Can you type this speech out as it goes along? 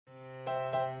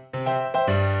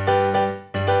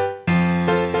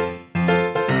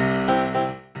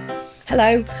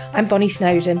Hello, I'm Bonnie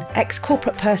Snowden,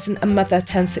 ex-corporate person and mother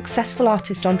turned successful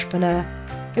artist entrepreneur.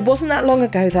 It wasn't that long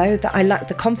ago, though, that I lacked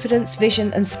the confidence,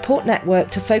 vision and support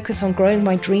network to focus on growing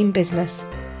my dream business.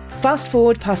 Fast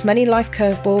forward past many life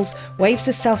curveballs, waves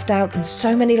of self-doubt and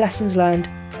so many lessons learned,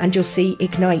 and you'll see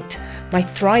Ignite, my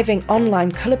thriving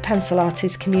online coloured pencil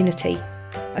artist community.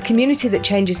 A community that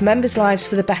changes members' lives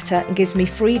for the better and gives me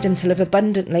freedom to live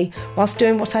abundantly whilst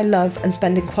doing what I love and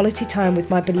spending quality time with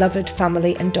my beloved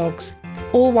family and dogs,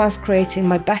 all whilst creating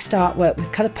my best artwork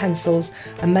with coloured pencils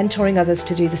and mentoring others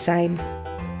to do the same.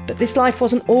 But this life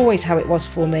wasn't always how it was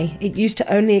for me. It used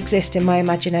to only exist in my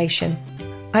imagination.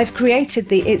 I've created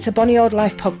the It's a Bonnie Old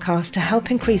Life podcast to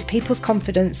help increase people's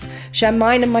confidence, share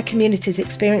mine and my community's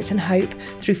experience and hope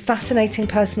through fascinating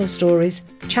personal stories,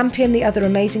 champion the other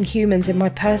amazing humans in my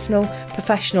personal,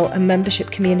 professional and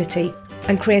membership community,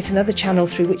 and create another channel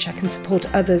through which I can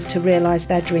support others to realise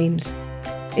their dreams.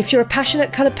 If you're a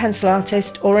passionate coloured pencil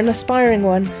artist or an aspiring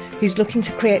one who's looking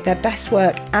to create their best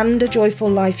work and a joyful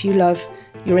life you love,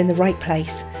 you're in the right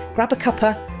place. Grab a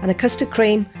cuppa and a custard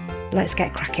cream. Let's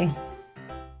get cracking.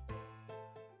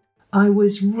 I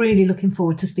was really looking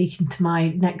forward to speaking to my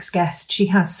next guest. She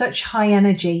has such high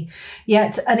energy,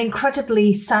 yet an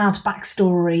incredibly sad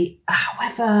backstory.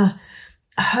 However,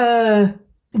 her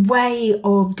way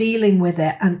of dealing with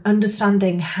it and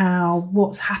understanding how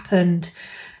what's happened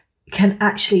can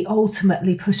actually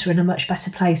ultimately put her in a much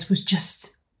better place was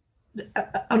just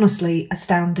honestly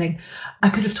astounding. I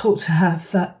could have talked to her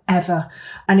forever,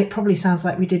 and it probably sounds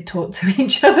like we did talk to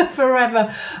each other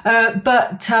forever,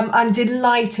 but I'm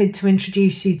delighted to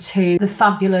introduce you to the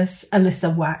fabulous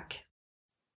Alyssa Wack.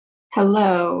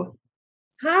 Hello.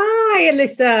 Hi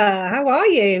Alyssa, how are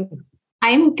you?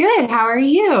 I'm good. How are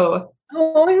you?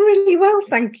 Oh, I'm really well,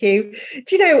 thank you.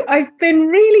 Do you know, I've been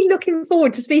really looking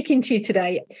forward to speaking to you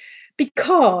today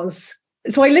because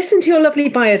I listened to your lovely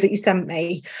bio that you sent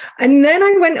me, and then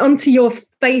I went onto your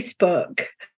Facebook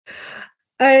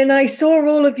and I saw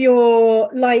all of your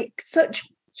such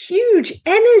huge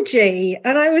energy,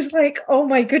 and I was like, oh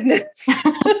my goodness,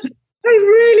 I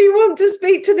really want to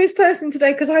speak to this person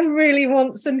today because I really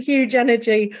want some huge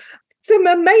energy. Some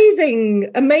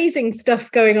amazing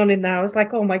stuff going on in there. I was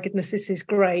like, oh my goodness, this is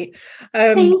great.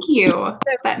 Thank you.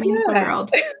 That means the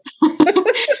world.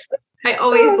 I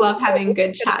always love having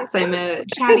good chats. I'm a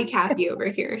chatty Cathy over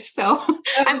here, so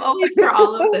I'm always for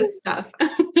all of this stuff.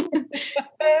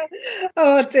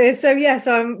 Oh dear. So yes,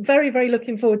 I'm very, very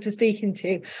looking forward to speaking to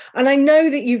you. And I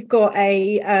know that you've got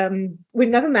we've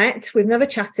never met, we've never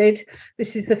chatted.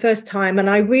 This is the first time. And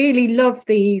I really love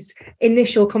these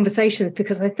initial conversations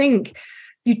because I think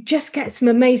you just get some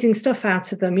amazing stuff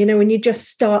out of them, you know, when you just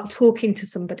start talking to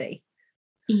somebody.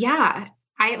 Yeah.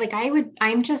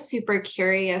 I'm just super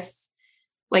curious,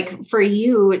 like for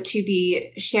you to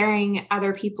be sharing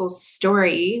other people's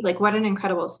story, like what an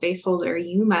incredible space holder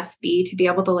you must be to be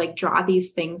able to like draw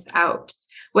these things out.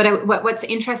 What's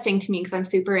interesting to me, because I'm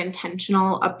super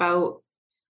intentional about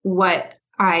what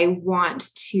I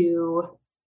want to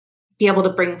be able to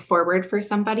bring forward for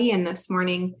somebody. And this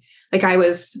morning, like I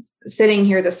was sitting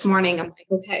here this morning, I'm like,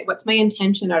 okay, what's my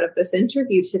intention out of this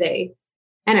interview today?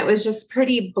 And it was just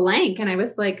pretty blank. And I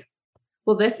was like,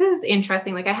 well, this is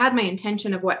interesting. Like I had my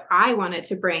intention of what I wanted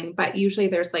to bring, but usually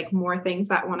there's like more things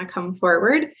that want to come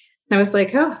forward. And I was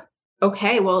like, oh,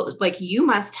 okay. Well, like you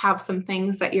must have some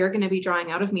things that you're going to be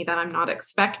drawing out of me that I'm not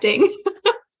expecting.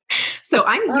 So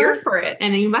I'm here for it.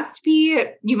 And you must be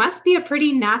a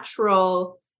pretty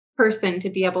natural person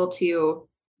to be able to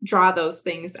draw those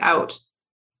things out.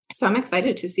 So I'm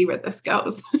excited to see where this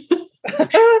goes.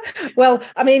 Well,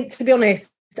 I mean, to be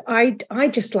honest, I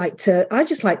just like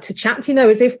to chat, you know,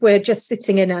 as if we're just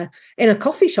sitting in a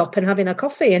coffee shop and having a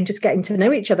coffee and just getting to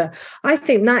know each other. I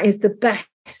think that is the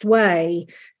best way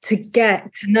to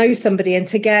get to know somebody and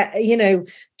to get, you know,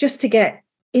 just to get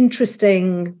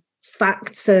interesting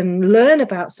facts and learn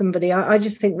about somebody. I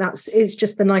just think it's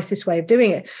just the nicest way of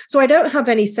doing it. So I don't have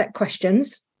any set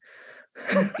questions.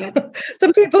 That's good.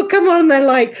 Some people come on and they're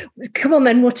like, come on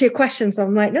then, what are your questions?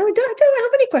 I'm like, no, I don't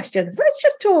have any questions. Let's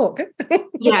just talk.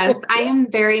 Yes, I am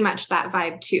very much that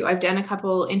vibe too. I've done a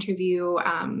couple interviews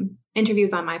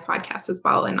on my podcast as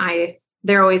well. And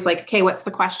they're always like, okay, what's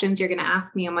the questions you're going to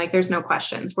ask me? I'm like, there's no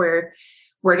questions. We're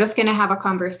just going to have a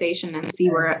conversation and see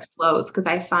where it flows. Because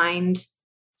I find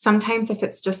sometimes if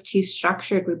it's just too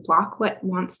structured, we block what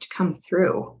wants to come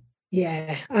through.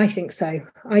 Yeah, I think so.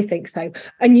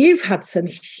 And you've had some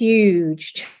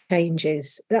huge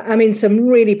changes. I mean, some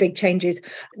really big changes.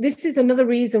 This is another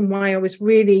reason why I was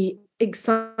really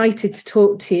excited to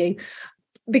talk to you,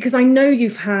 because I know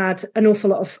you've had an awful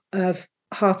lot of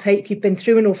heartache. You've been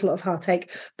through an awful lot of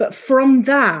heartache. But from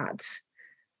that,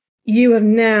 you have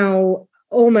now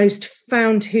almost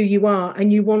found who you are,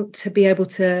 and you want to be able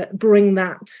to bring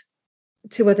that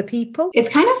to other people. It's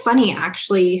kind of funny,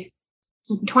 actually.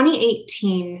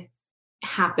 2018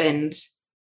 happened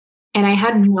and I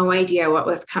had no idea what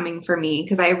was coming for me,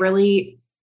 because I really,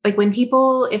 like, when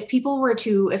people, if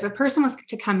a person was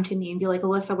to come to me and be like,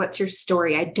 Alyssa, what's your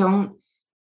story? I don't,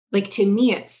 like, to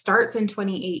me, it starts in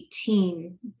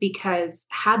 2018, because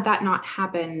had that not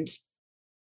happened,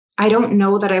 I don't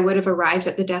know that I would have arrived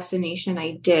at the destination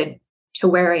I did to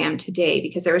where I am today,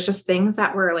 because there was just things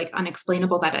that were like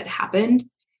unexplainable that had happened.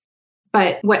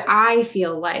 But what I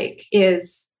feel like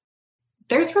is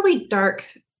there's really dark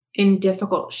and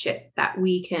difficult shit that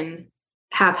we can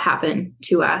have happen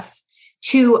to us.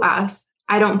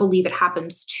 I don't believe it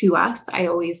happens to us. I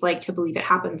always like to believe it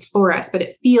happens for us, but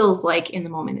it feels like in the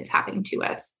moment it's happening to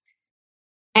us.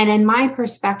 And in my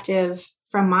perspective,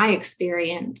 from my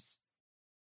experience,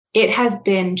 it has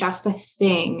been just the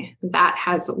thing that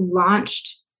has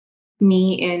launched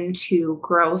me into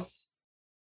growth,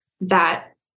 that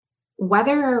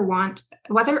whether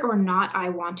or not I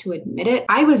want to admit it,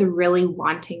 I was really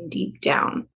wanting deep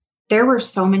down. There were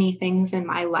so many things in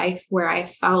my life where I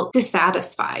felt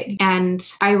dissatisfied. And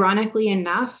ironically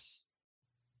enough,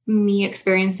 me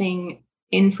experiencing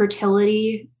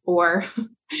infertility, or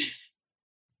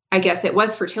I guess it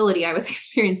was fertility I was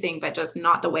experiencing, but just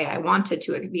not the way I wanted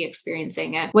to be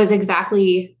experiencing it,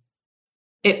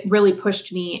 it really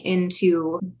pushed me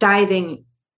into diving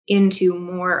into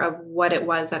more of what it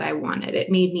was that I wanted.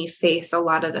 It made me face a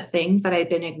lot of the things that I'd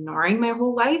been ignoring my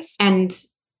whole life. And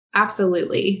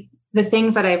absolutely, the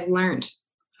things that I've learned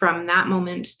from that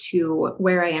moment to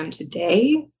where I am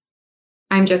today,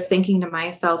 I'm just thinking to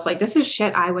myself, like, this is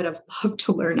shit I would have loved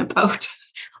to learn about,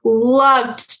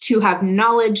 loved to have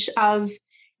knowledge of,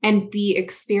 and be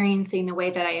experiencing the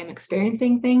way that I am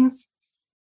experiencing things.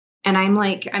 And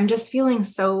I'm just feeling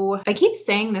so, I keep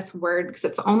saying this word because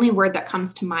it's the only word that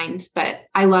comes to mind, but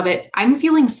I love it. I'm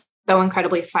feeling so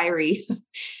incredibly fiery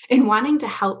in wanting to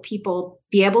help people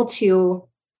be able to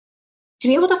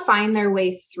find their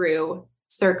way through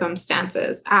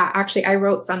circumstances. Actually, I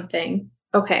wrote something.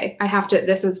 Okay,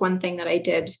 this is one thing that I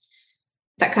did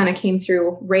that kind of came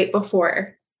through right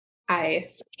before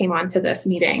I came onto this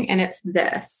meeting. And it's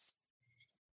this.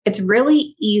 It's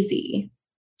really easy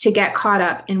to get caught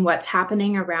up in what's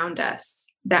happening around us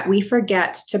that we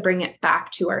forget to bring it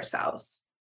back to ourselves.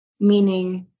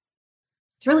 Meaning,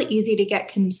 it's really easy to get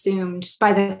consumed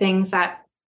by the things that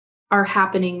are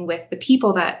happening with the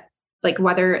people that, like,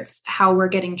 whether it's how we're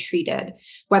getting treated,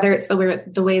 whether it's the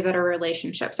way that our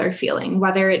relationships are feeling,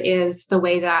 whether it is the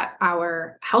way that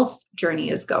our health journey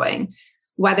is going,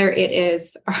 whether it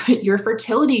is your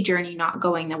fertility journey not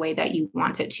going the way that you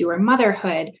want it to, or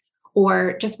motherhood,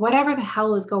 or just whatever the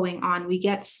hell is going on. We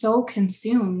get so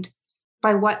consumed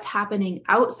by what's happening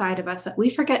outside of us that we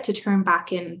forget to turn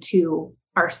back into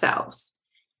ourselves.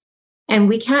 And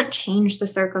we can't change the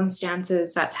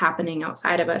circumstances that's happening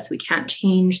outside of us. We can't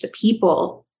change the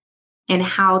people and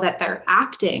how that they're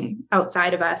acting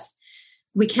outside of us.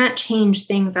 We can't change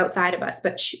things outside of us,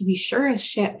 but we sure as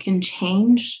shit can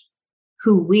change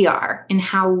who we are and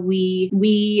how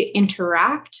we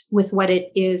interact with what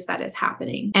it is that is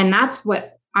happening. And that's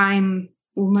what I'm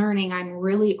learning I'm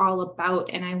really all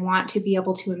about. And I want to be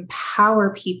able to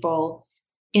empower people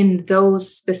in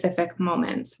those specific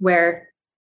moments where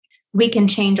we can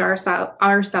change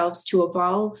ourselves to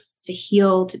evolve, to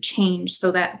heal, to change,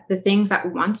 so that the things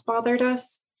that once bothered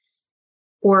us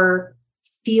or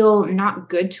feel not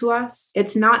good to us,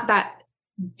 it's not that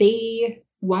they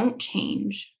won't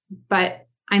change. But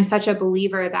I'm such a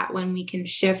believer that when we can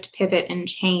shift, pivot, and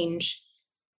change,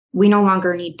 we no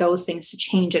longer need those things to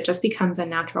change. It just becomes a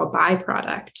natural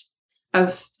byproduct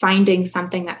of finding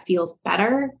something that feels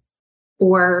better,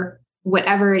 or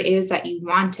whatever it is that you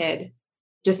wanted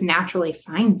just naturally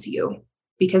finds you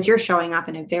because you're showing up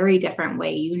in a very different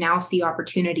way. You now see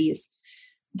opportunities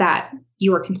that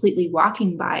you were completely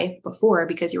walking by before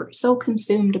because you were so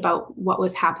consumed about what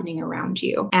was happening around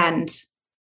you. And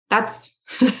that's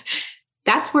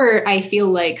where I feel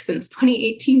like since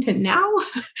 2018 to now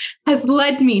has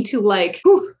led me to, like,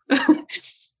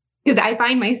 because I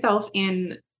find myself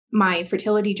in my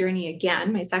fertility journey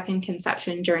again, my second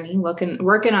conception journey,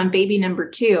 working on baby number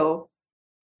 2.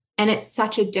 And it's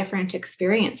such a different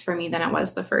experience for me than it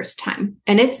was the first time.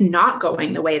 And it's not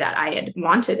going the way that I had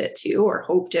wanted it to or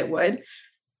hoped it would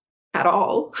at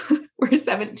all. We're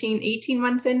 17, 18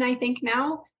 months in, I think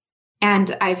now.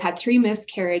 And I've had 3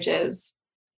 miscarriages.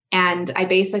 And I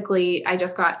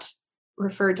just got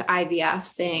referred to IVF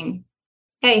saying,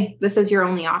 hey, this is your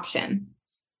only option.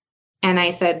 And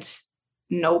I said,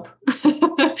 nope,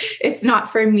 it's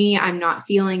not for me. I'm not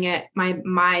feeling it.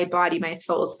 My body, my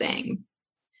soul is saying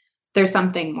there's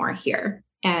something more here.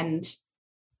 And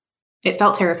it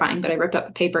felt terrifying, but I ripped up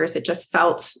the papers. It just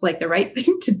felt like the right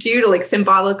thing to do, to like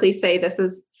symbolically say, this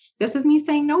is me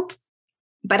saying nope.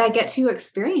 But I get to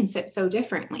experience it so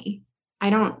differently. I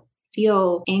don't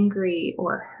feel angry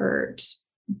or hurt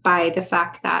by the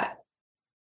fact that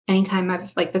anytime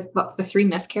I've like the 3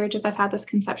 miscarriages I've had this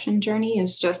conception journey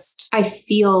is just, I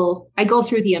go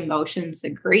through the emotions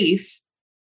of grief,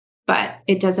 but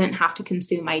it doesn't have to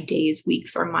consume my days,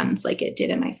 weeks, or months like it did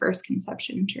in my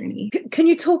first9conception journey. Can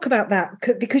you talk about that?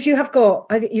 Because you've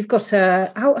got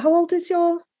how old is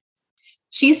your?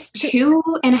 She's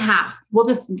 2.5.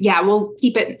 We'll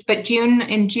keep it. But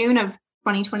in June of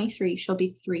 2023, she'll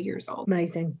be 3 years old.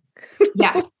 Amazing.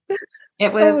 Yes.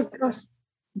 It was, oh,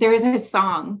 there is a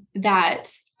song that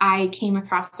I came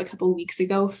across a couple of weeks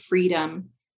ago, Freedom.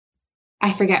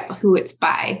 I forget who it's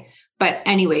by, but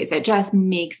anyways, it just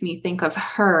makes me think of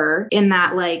her in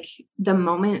that, like the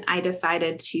moment I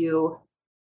decided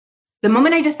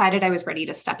I was ready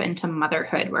to step into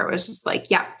motherhood, where it was just like,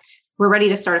 yeah, we're ready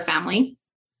to start a family.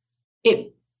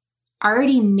 It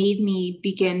already made me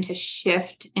begin to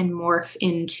shift and morph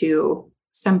into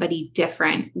somebody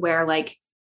different, where like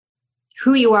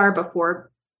who you are before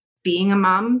being a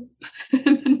mom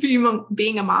and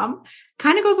being a mom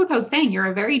kind of goes without saying. You're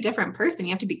a very different person.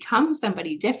 You have to become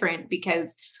somebody different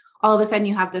because all of a sudden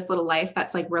you have this little life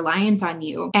that's like reliant on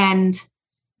you. And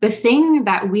the thing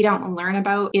that we don't learn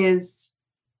about is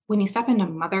when you step into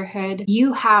motherhood,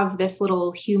 you have this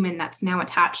little human that's now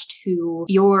attached to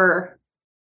your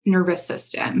nervous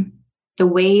system, the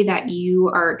way that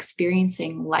you are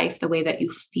experiencing life, the way that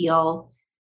you feel,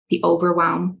 the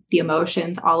overwhelm, the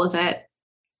emotions, all of it.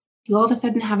 You all of a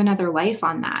sudden have another life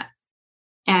on that.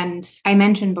 And I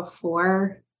mentioned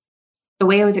before, the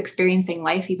way I was experiencing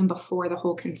life, even before the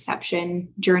whole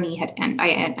conception journey I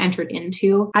had entered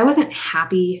into, I wasn't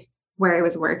happy where I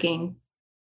was working.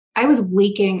 I was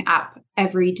waking up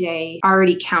every day,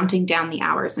 already counting down the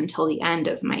hours until the end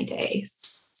of my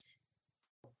days.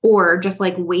 Or just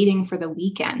like waiting for the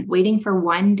weekend, waiting for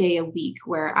one day a week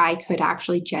where I could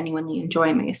actually genuinely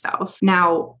enjoy myself.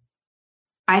 Now,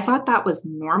 I thought that was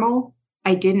normal.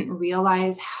 I didn't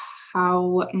realize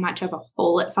how much of a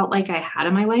hole it felt like I had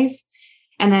in my life.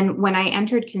 And then when I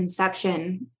entered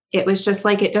conception, it was just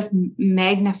like, it just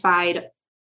magnified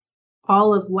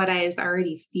all of what I was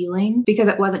already feeling because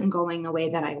it wasn't going the way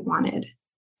that I wanted.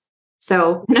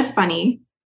 So kind of funny,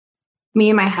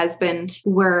 me and my husband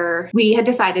we had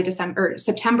decided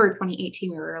September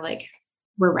 2018, we were like,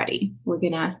 we're ready.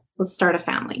 Let's start a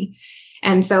family.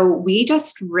 And so we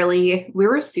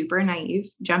were super naive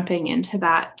jumping into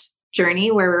that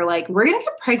journey where we're like, we're going to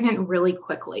get pregnant really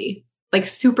quickly, like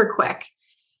super quick,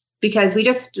 because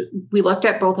we looked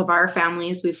at both of our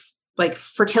families.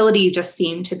 Fertility just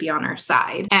seemed to be on our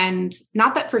side, and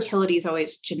not that fertility is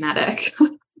always genetic.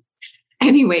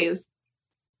 Anyways,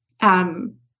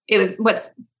 it was what's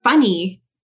funny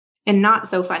and not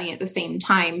so funny at the same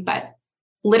time, but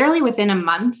literally within a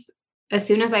month, as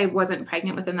soon as I wasn't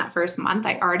pregnant within that first month,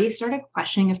 I already started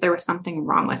questioning if there was something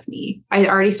wrong with me. I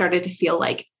already started to feel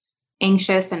like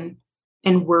anxious and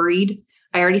worried.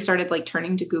 I already started like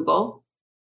turning to Google.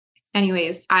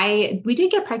 Anyways, we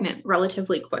did get pregnant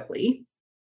relatively quickly,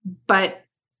 but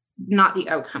not the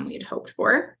outcome we had hoped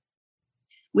for.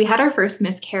 We had our first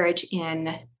miscarriage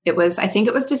I think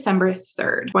it was December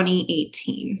 3rd,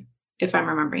 2018. If I'm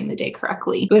remembering the day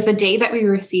correctly. It was the day that we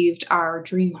received our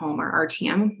dream home, or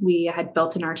RTM. We had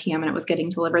built an RTM and it was getting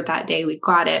delivered that day. We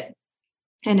got it.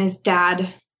 And his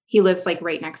dad, he lives like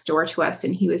right next door to us,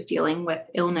 and he was dealing with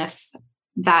illness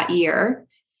that year.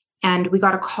 And we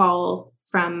got a call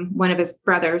from one of his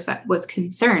brothers that was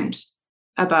concerned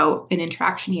about an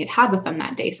interaction he had with them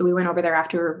that day. So we went over there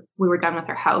after we were done with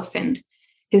our house, and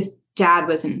his dad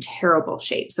was in terrible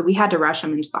shape. So we had to rush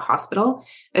him into the hospital.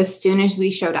 As soon as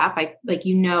we showed up, if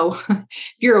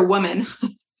you're a woman,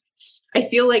 I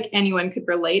feel like anyone could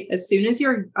relate. As soon as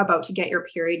you're about to get your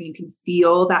period and you can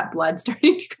feel that blood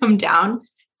starting to come down,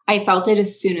 I felt it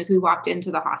as soon as we walked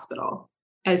into the hospital.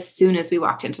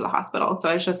 So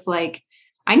I was just like,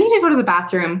 I need to go to the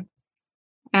bathroom.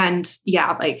 And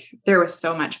yeah, like there was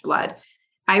so much blood.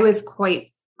 I was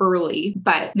quite early,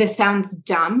 but this sounds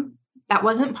dumb. That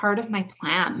wasn't part of my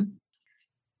plan.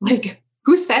 Like,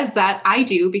 who says that? I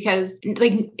do, because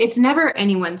like, it's never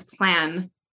anyone's plan.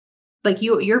 Like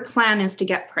your plan is to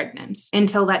get pregnant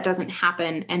until that doesn't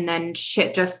happen. And then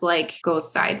shit just like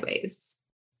goes sideways.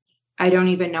 I don't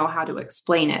even know how to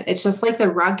explain it. It's just like the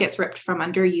rug gets ripped from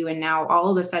under you. And now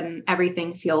all of a sudden,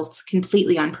 everything feels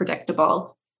completely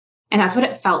unpredictable. And that's what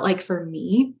it felt like for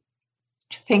me.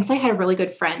 Thankfully, I had a really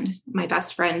good friend. My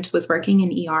best friend was working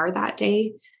in ER that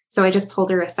day. So I just pulled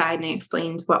her aside and I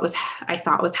explained what I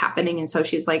thought was happening. And so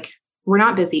she's like, we're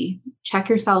not busy. Check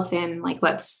yourself in. Like,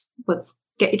 let's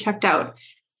get you checked out.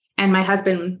 And my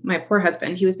husband, my poor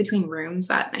husband, he was between rooms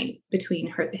that night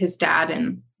between his dad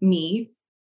and me.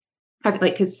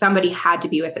 Because somebody had to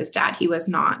be with his dad. He was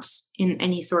not in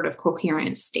any sort of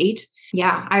coherent state.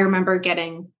 Yeah, I remember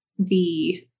getting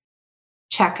the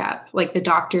checkup, like the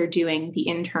doctor doing the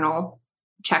internal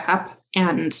checkup.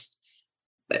 And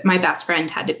my best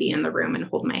friend had to be in the room and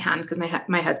hold my hand because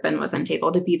my husband wasn't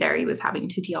able to be there. He was having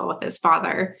to deal with his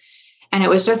father. And it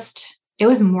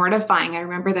was mortifying. I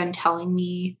remember them telling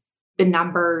me the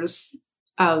numbers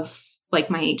of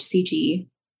like my HCG,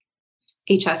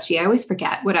 HSG, I always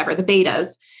forget, whatever, the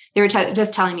betas. They were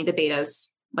just telling me the betas,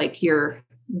 like you're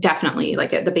definitely like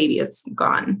the baby is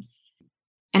gone.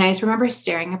 And I just remember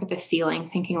staring up at the ceiling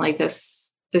thinking like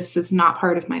this is not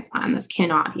part of my plan. This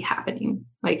cannot be happening.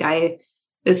 Like I'm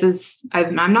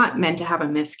not meant to have a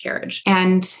miscarriage.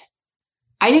 And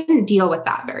I didn't deal with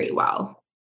that very well.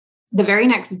 The very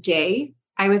next day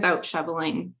I was out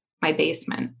shoveling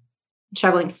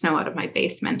snow out of my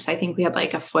basement. I think we had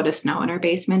like a foot of snow in our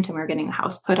basement and we were getting the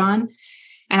house put on.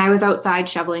 And I was outside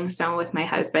shoveling snow with my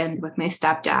husband, with my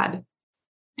stepdad,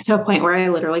 to a point where I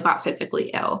literally got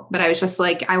physically ill. But I was just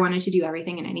like, I wanted to do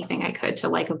everything and anything I could to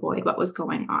like avoid what was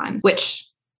going on, which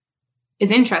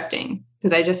is interesting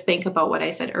because I just think about what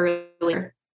I said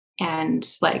earlier and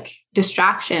like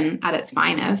distraction at its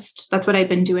finest. That's what I've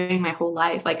been doing my whole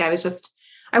life. Like I was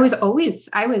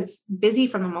busy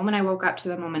from the moment I woke up to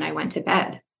the moment I went to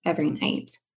bed every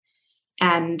night,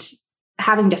 and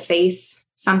having to face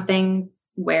something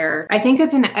where I think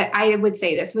I would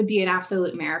say this would be an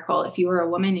absolute miracle if you were a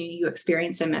woman and you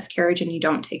experienced a miscarriage and you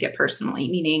don't take it personally.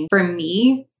 Meaning for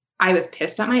me, I was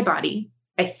pissed at my body.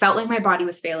 I felt like my body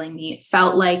was failing me. It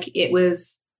felt like it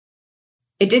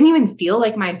didn't even feel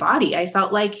like my body. I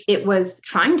felt like it was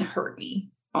trying to hurt me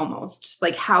almost.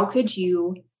 Like, how could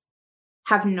you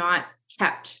have not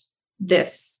kept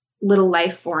this little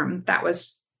life form that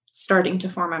was starting to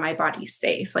form in my body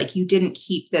safe? Like, you didn't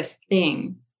keep this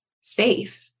thing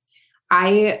safe.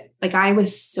 I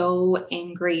was so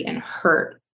angry and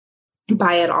hurt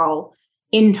by it all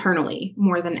internally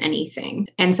more than anything.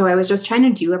 And so I was just trying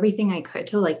to do everything I could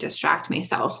to like distract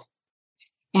myself.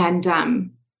 And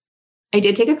I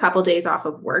did take a couple days off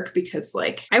of work because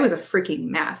like I was a freaking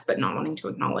mess, but not wanting to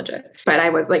acknowledge it. But I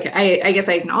was like, I guess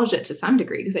I acknowledged it to some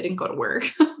degree because I didn't go to work.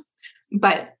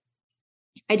 But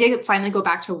I did finally go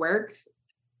back to work.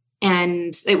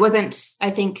 And it wasn't, I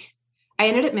think I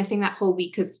ended up missing that whole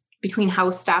week because between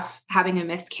house stuff, having a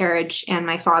miscarriage, and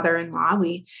my father-in-law,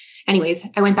 I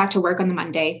went back to work on the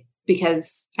Monday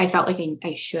because I felt like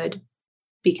I should.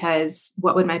 Because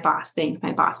what would my boss think?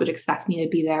 My boss would expect me to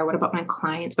be there. What about my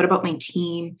clients? What about my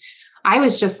team? I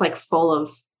was just like full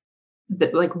of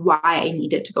why I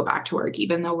needed to go back to work,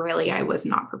 even though really I was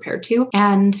not prepared to.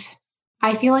 And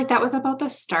I feel like that was about the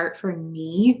start for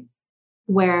me,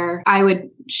 where I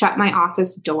would shut my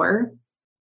office door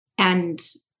and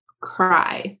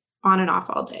cry on and off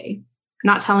all day,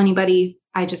 not tell anybody.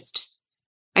 I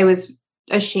was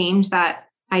ashamed that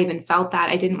I even felt that.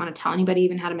 I didn't want to tell anybody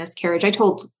even had a miscarriage. I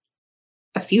told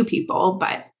a few people,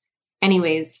 but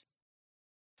anyways,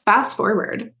 fast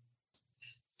forward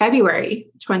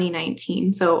February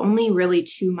 2019. So only really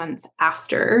 2 months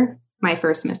after my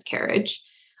first miscarriage,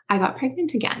 I got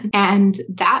pregnant again. And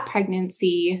that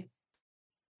pregnancy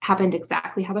happened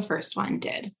exactly how the first one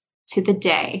did, to the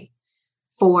day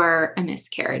for a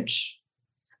miscarriage.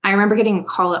 I remember getting a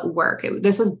call at work.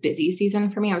 This was busy season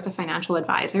for me. I was a financial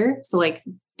advisor. So like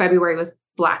February was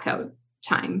blackout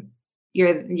time.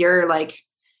 You're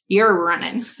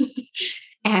running.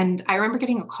 And I remember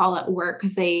getting a call at work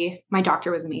because my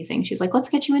doctor was amazing. She's like, let's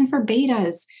get you in for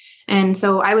betas. And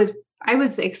so I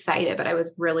was excited, but I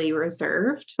was really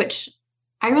reserved, which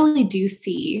I really do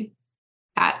see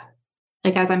that,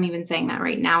 like, as I'm even saying that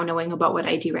right now, knowing about what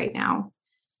I do right now,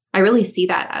 I really see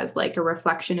that as like a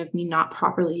reflection of me not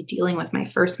properly dealing with my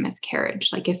first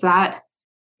miscarriage. Like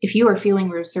if you are feeling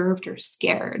reserved or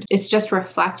scared, it's just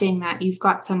reflecting that you've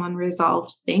got some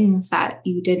unresolved things that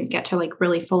you didn't get to like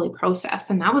really fully process.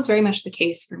 And that was very much the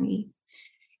case for me.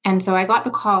 And so I got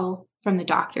the call from the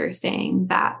doctor saying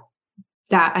that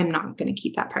I'm not going to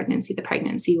keep that pregnancy. The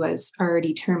pregnancy was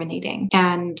already terminating.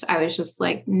 And I was just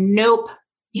like, nope,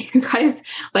 you guys,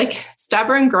 like,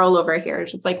 stubborn girl over here.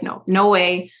 It's just like, no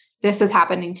way. this is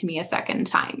happening to me a second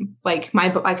time. Like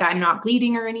I'm not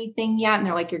bleeding or anything yet. And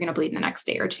they're like, you're going to bleed in the next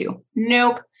day or two.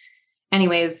 Nope.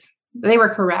 Anyways, they were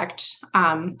correct.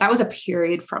 That was a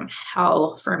period from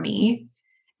hell for me.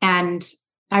 And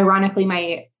ironically,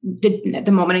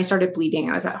 the moment I started bleeding,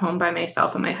 I was at home by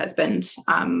myself and my husband.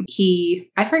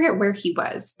 I forget where he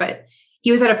was, but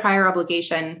he was at a prior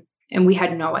obligation and we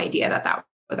had no idea that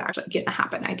was actually going to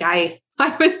happen. I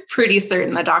was pretty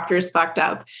certain the doctors fucked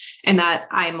up and that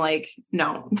I'm like,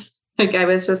 no, like I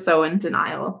was just so in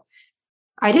denial.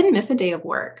 I didn't miss a day of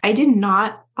work. I did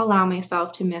not allow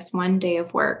myself to miss one day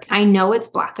of work. I know it's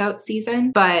blackout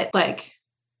season, but like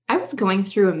I was going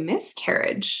through a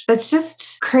miscarriage. That's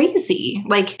just crazy.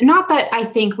 Like, not that I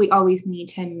think we always need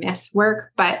to miss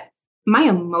work, but my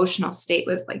emotional state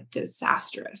was like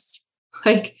disastrous.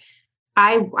 Like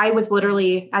I was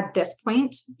literally at this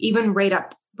point, even right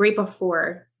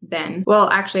before then. Well,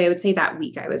 actually, I would say that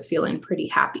week I was feeling pretty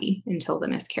happy until the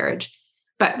miscarriage.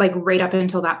 But like right up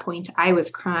until that point, I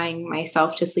was crying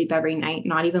myself to sleep every night,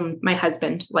 not even my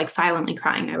husband, like silently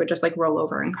crying. I would just like roll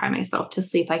over and cry myself to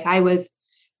sleep. Like I was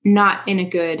not in a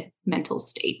good mental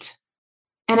state.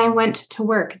 And I went to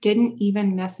work, didn't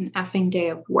even miss an effing day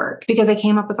of work because I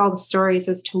came up with all the stories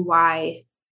as to why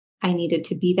I needed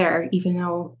to be there, even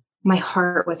though my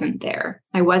heart wasn't there.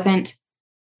 I wasn't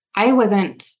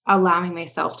allowing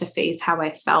myself to face how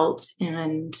I felt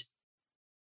and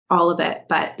all of it.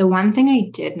 But the one thing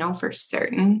I did know for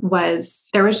certain was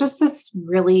there was just this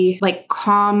really like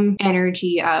calm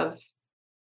energy of,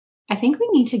 I think we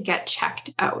need to get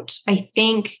checked out. I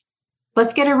think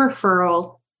let's get a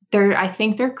referral. I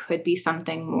think there could be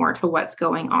something more to what's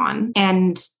going on.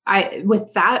 And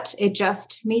with that, it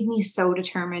just made me so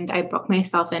determined. I booked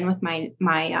myself in with my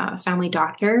family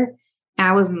doctor. And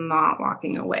I was not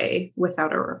walking away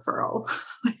without a referral.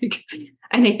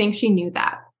 And I think she knew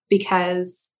that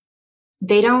because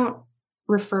they don't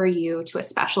refer you to a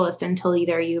specialist until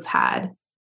either you've had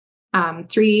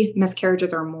 3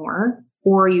 miscarriages or more,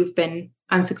 or you've been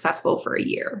unsuccessful for a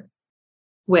year,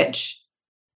 which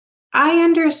I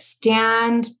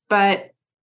understand, but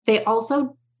they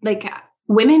also, like,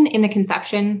 women in the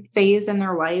conception phase in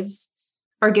their lives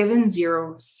are given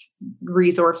zero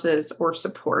resources or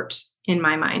support in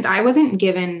my mind. I wasn't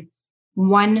given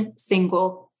one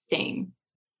single thing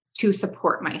to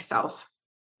support myself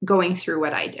going through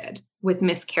what I did with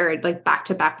miscarriage, like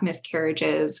back-to-back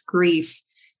miscarriages, grief,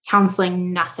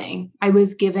 counseling, nothing. I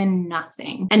was given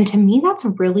nothing. And to me, that's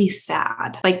really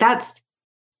sad. Like that's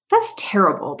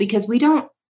terrible because we don't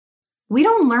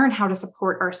learn how to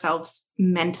support ourselves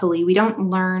mentally. We don't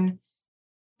learn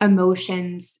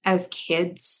emotions as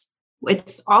kids.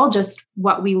 It's all just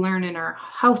what we learn in our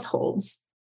households,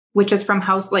 which is from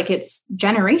like it's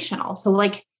generational. So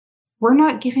like we're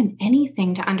not given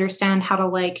anything to understand how to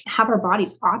like have our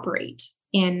bodies operate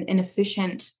in an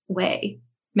efficient way,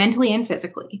 mentally and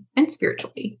physically and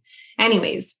spiritually.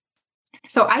 Anyways,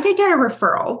 so I did get a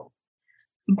referral,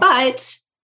 but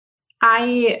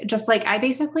I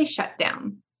basically shut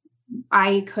down.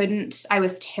 I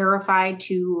was terrified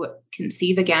to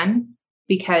conceive again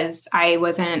because I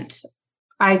was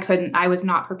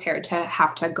not prepared to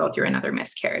have to go through another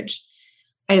miscarriage.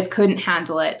 I just couldn't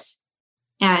handle it.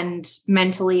 And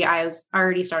mentally, I was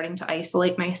already starting to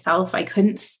isolate myself. I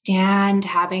couldn't stand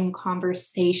having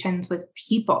conversations with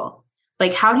people.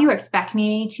 Like, how do you expect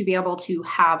me to be able to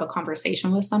have a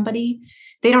conversation with somebody?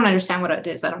 They don't understand what it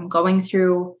is that I'm going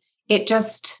through. It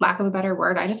just, lack of a better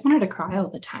word, I just wanted to cry all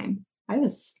the time. I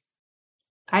was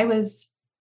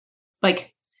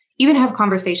like, even have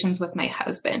conversations with my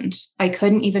husband. I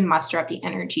couldn't even muster up the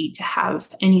energy to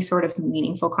have any sort of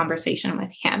meaningful conversation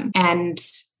with him. And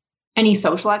any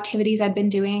social activities I'd been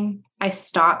doing, I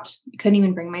stopped. I couldn't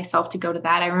even bring myself to go to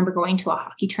that. I remember going to a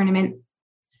hockey tournament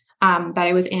that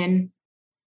I was in,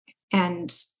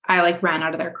 and I like ran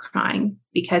out of there crying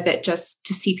because it just,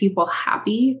 to see people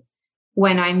happy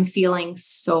when I'm feeling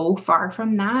so far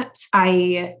from that,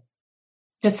 I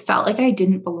just felt like I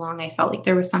didn't belong. I felt like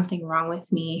there was something wrong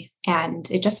with me and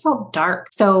it just felt dark.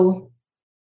 So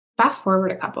fast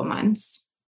forward a couple months,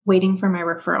 waiting for my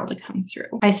referral to come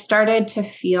through, I started to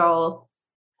feel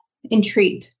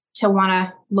intrigued to want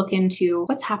to look into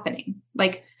what's happening.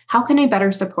 Like, how can I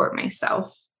better support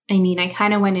myself? I mean, I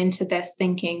kind of went into this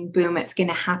thinking, boom, it's going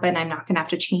to happen. I'm not going to have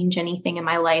to change anything in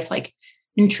my life, like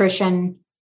nutrition.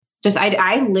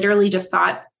 I literally just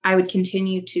thought I would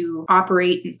continue to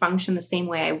operate and function the same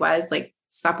way I was, like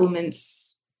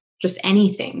supplements, just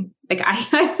anything. Like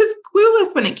I was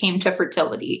clueless when it came to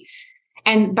fertility.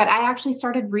 But I actually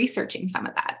started researching some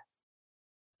of that.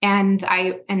 And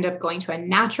I ended up going to a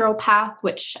natural path,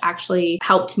 which actually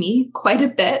helped me quite a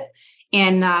bit.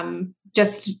 in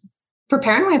just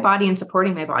preparing my body and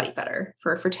supporting my body better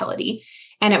for fertility.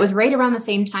 And it was right around the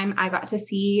same time I got to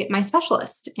see my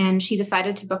specialist, and she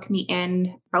decided to book me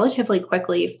in relatively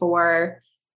quickly for,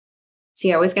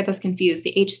 see, I always get this confused,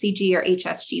 the HCG or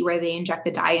HSG, where they inject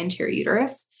the dye into your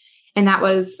uterus. And that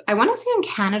was, I want to say on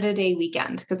Canada Day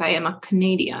weekend, because I am a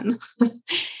Canadian.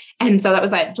 And so that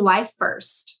was at July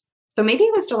 1st. So maybe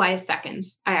it was July 2nd.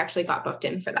 I actually got booked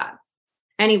in for that.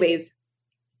 Anyways,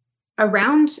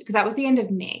 because that was the end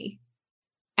of May.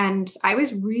 And I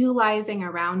was realizing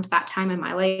around that time in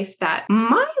my life that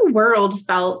my world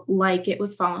felt like it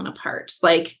was falling apart.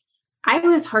 Like I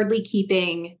was hardly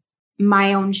keeping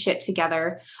my own shit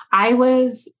together. I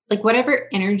was like, whatever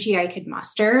energy I could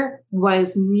muster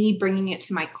was me bringing it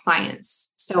to my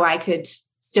clients so I could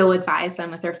still advise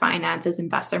them with their finances,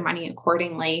 invest their money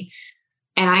accordingly.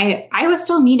 And I was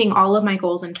still meeting all of my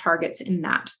goals and targets in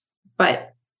that,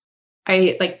 but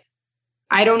I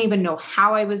don't even know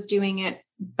how I was doing it,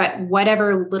 but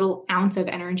whatever little ounce of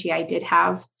energy I did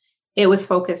have, it was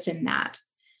focused in that.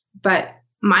 But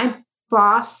my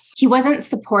boss, he wasn't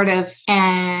supportive.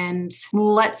 And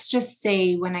let's just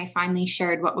say when I finally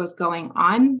shared what was going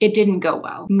on, it didn't go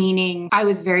well, meaning I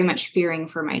was very much fearing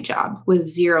for my job with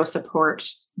zero support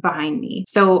behind me.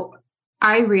 So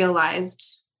I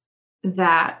realized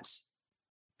that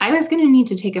I was going to need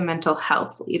to take a mental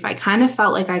health leave. I kind of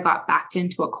felt like I got backed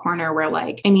into a corner where,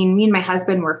 like, I mean, me and my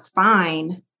husband were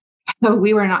fine, but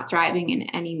we were not thriving in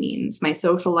any means. My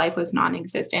social life was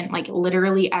non-existent. Like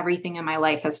literally everything in my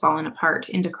life has fallen apart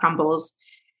into crumbles.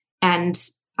 And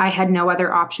I had no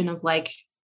other option of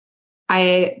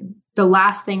the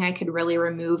last thing I could really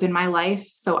remove in my life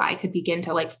so I could begin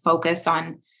to like focus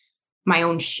on my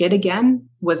own shit again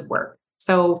was work.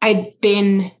 So I'd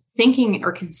been thinking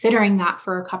or considering that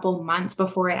for a couple months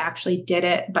before I actually did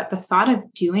it. But the thought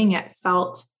of doing it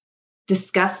felt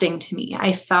disgusting to me.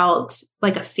 I felt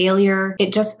like a failure.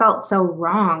 It just felt so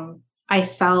wrong.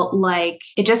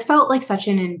 It just felt like such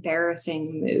an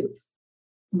embarrassing move.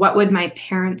 What would my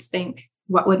parents think?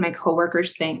 What would my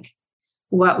coworkers think?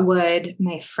 What would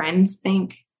my friends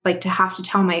think? Like to have to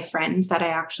tell my friends that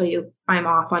I'm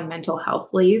off on mental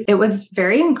health leave. It was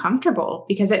very uncomfortable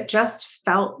because it just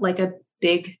felt like a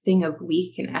big thing of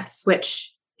weakness,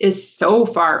 which is so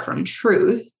far from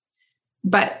truth.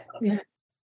 But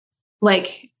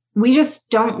like, we just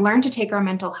don't learn to take our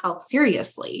mental health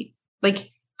seriously.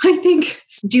 Like, I think,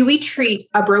 do we treat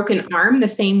a broken arm the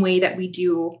same way that we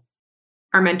do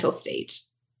our mental state?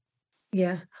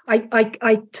 Yeah, I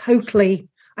totally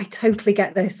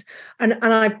get this. And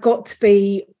I've got to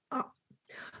be,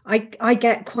 I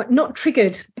get quite not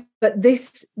triggered, but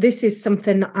this is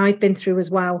something that I've been through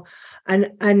as well. And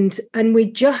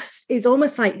it's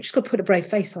almost like you just got to put a brave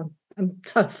face on. I'm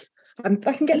tough.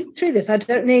 I can get through this. I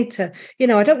don't need to,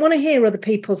 I don't want to hear other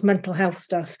people's mental health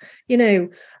stuff,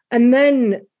 and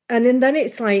then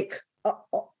it's like,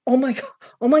 oh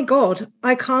my God,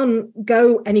 I can't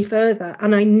go any further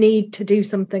and I need to do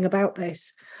something about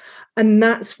this. And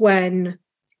that's when,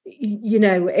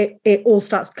 it all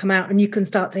starts to come out and you can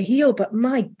start to heal. But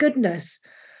my goodness,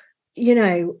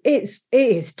 it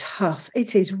is tough.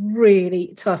 It is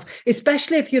really tough,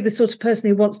 especially if you're the sort of person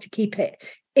who wants to keep it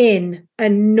in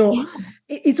and not.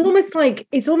 Yes.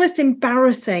 It's almost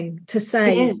embarrassing to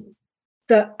say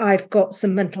that I've got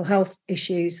some mental health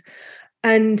issues,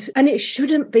 and it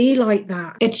shouldn't be like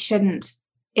that. It shouldn't.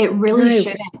 It really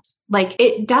shouldn't. Like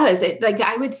it does. It like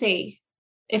I would say,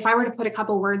 if I were to put a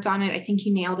couple words on it, I think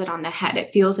you nailed it on the head.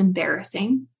 It feels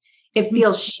embarrassing. It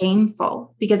feels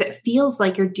shameful because it feels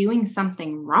like you're doing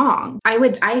something wrong.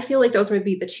 I feel like those would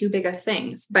be the two biggest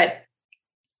things, but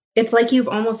it's like you've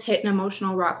almost hit an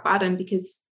emotional rock bottom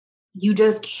because you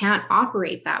just can't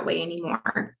operate that way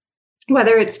anymore.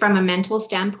 Whether it's from a mental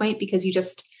standpoint, because you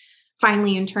just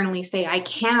finally internally say, I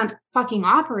can't fucking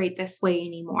operate this way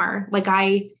anymore. Like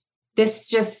I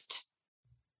just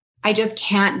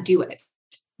can't do it.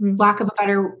 Lack of a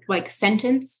better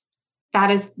sentence.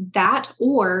 That is that,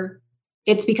 or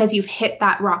it's because you've hit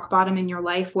that rock bottom in your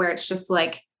life where it's just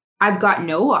like, I've got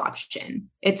no option.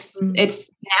 It's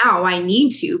now I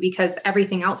need to, because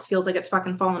everything else feels like it's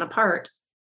fucking falling apart.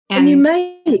 And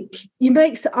I think you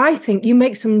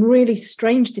make some really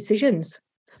strange decisions,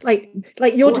 like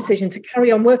your decision to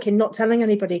carry on working, not telling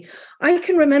anybody. I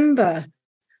can remember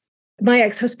my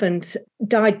ex-husband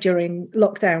died during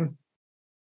lockdown.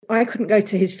 I couldn't go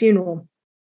to his funeral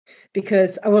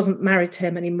because I wasn't married to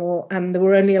him anymore, and there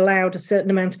were only allowed a certain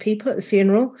amount of people at the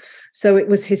funeral. So it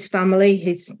was his family,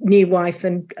 his new wife,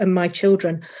 and my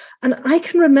children. And I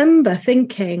can remember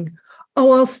thinking,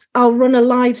 I'll run a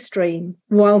live stream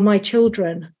while my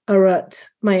children are at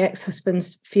my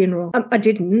ex-husband's funeral. I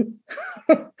didn't.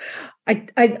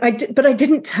 But I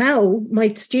didn't tell my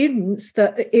students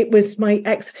that it was my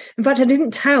ex. In fact, I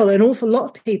didn't tell an awful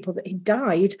lot of people that he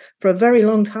died for a very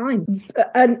long time.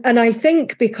 And I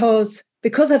think because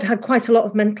I'd had quite a lot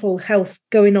of mental health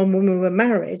going on when we were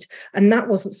married, and that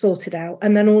wasn't sorted out.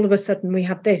 And then all of a sudden we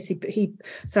had this. He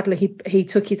sadly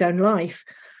took his own life.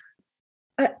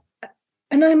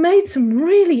 And I made some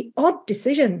really odd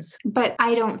decisions. But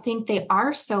I don't think they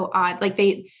are so odd. Like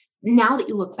now that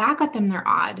you look back at them, they're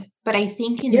odd. But I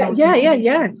think in those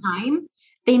time,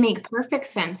 they make perfect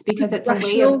sense because it's rational.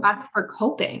 A way of us for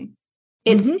coping.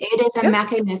 It is a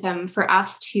mechanism for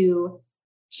us to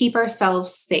keep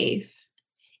ourselves safe.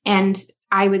 And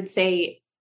I would say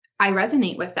I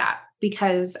resonate with that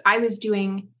because I was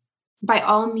doing by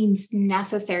all means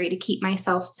necessary to keep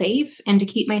myself safe. And to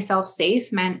keep myself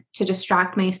safe meant to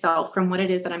distract myself from what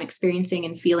it is that I'm experiencing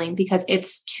and feeling because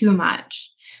it's too much.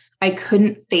 I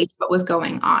couldn't face what was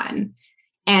going on.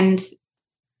 And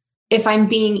if I'm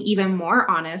being even more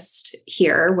honest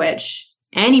here, which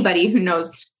anybody who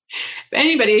knows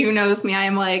me, I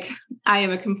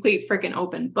am a complete freaking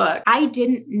open book. I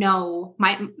didn't know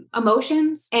my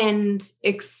emotions and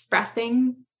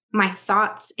expressing my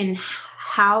thoughts and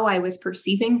how I was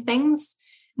perceiving things.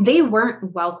 They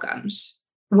weren't welcomed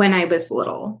when I was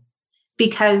little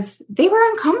because they were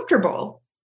uncomfortable.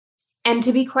 And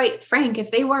to be quite frank,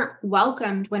 if they weren't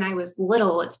welcomed when I was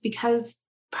little, it's because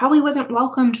probably wasn't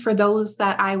welcomed for those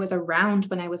that I was around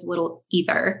when I was little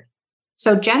either.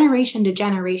 So generation to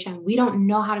generation, we don't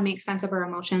know how to make sense of our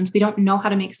emotions. We don't know how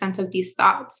to make sense of these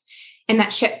thoughts. And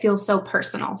that shit feels so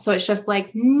personal. So it's just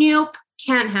like, nope,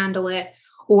 can't handle it.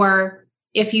 Or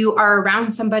if you are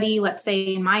around somebody, let's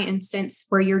say in my instance,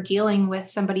 where you're dealing with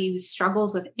somebody who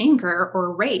struggles with anger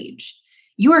or rage,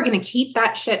 you are going to keep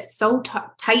that shit so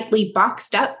tightly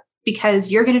boxed up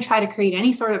because you're going to try to create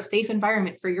any sort of safe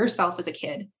environment for yourself as a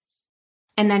kid.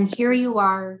 And then here you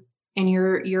are, and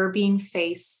you're being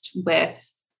faced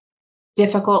with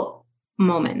difficult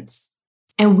moments,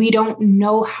 and we don't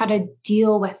know how to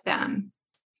deal with them.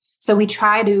 So we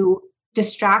try to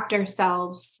distract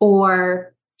ourselves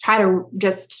or try to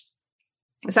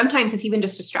sometimes it's even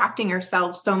just distracting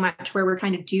ourselves so much where we're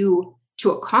trying to do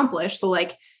to accomplish. So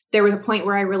like there was a point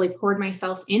where I really poured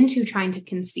myself into trying to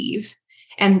conceive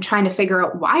and trying to figure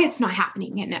out why it's not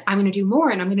happening. And I'm going to do more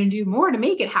and I'm going to do more to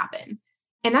make it happen.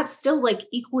 And that's still like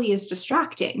equally as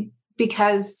distracting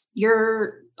because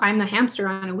I'm the hamster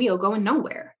on a wheel going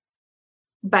nowhere.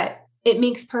 But it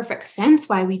makes perfect sense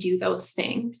why we do those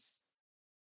things.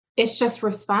 It's just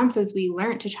responses we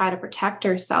learned to try to protect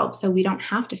ourselves so we don't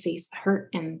have to face the hurt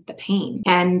and the pain.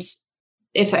 And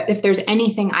if there's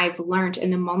anything I've learned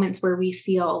in the moments where we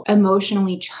feel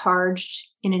emotionally charged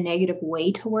in a negative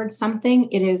way towards something,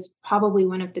 it is probably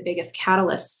one of the biggest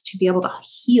catalysts to be able to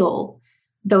heal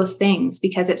those things,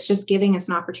 because it's just giving us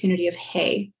an opportunity of,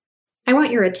 hey, I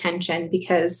want your attention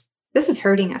because this is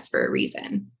hurting us for a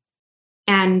reason.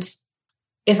 And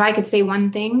if I could say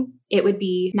one thing, it would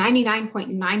be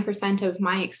 99.9% of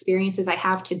my experiences I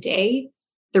have today.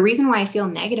 The reason why I feel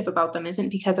negative about them isn't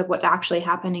because of what's actually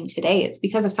happening today. It's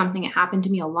because of something that happened to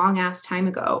me a long ass time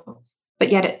ago, but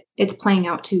yet it's playing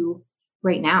out to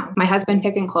right now. My husband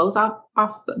picking clothes off,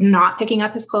 not picking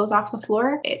up his clothes off the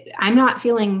floor. I'm not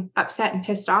feeling upset and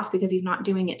pissed off because he's not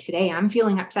doing it today. I'm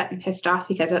feeling upset and pissed off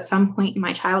because at some point in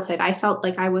my childhood, I felt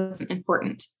like I wasn't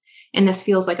important. And this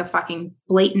feels like a fucking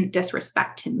blatant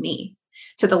disrespect to me.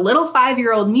 To the little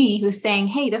 5-year-old me who's saying,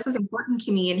 hey, this is important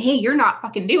to me. And hey, you're not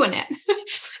fucking doing it.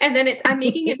 And then I'm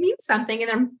making it mean something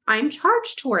and I'm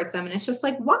charged towards them. And it's just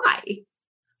like, why?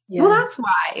 Yeah. Well, that's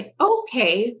why.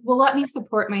 Okay. Well, let me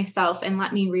support myself and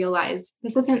let me realize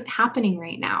this isn't happening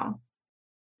right now.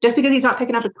 Just because he's not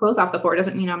picking up his clothes off the floor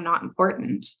doesn't mean I'm not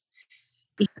important.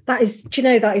 That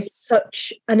is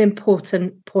such an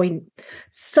important point.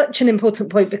 Such an important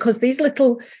point, because these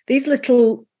little,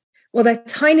 well, they're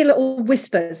tiny little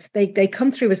whispers. They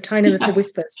come through as tiny little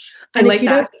whispers. And if you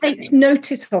don't take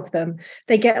notice of them,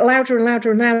 they get louder and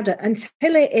louder and louder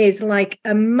until it is like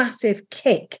a massive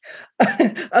kick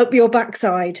up your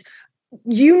backside.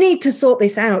 You need to sort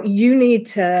this out. You need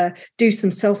to do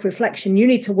some self-reflection. You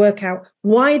need to work out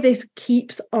why this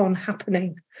keeps on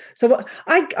happening. So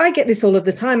I get this all of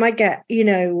the time. I get,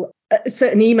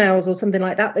 certain emails or something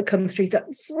like that come through that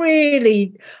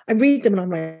really, I read them and I'm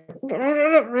like,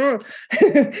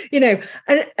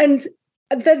 and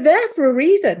they're there for a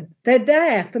reason. They're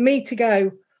there for me to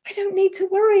go, I don't need to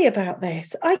worry about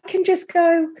this. I can just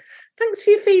go, thanks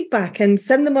for your feedback, and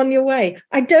send them on your way.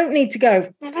 I don't need to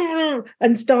go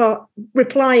and start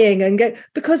replying and go,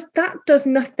 because that does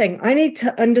nothing. I need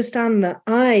to understand that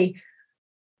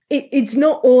it's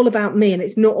not all about me, and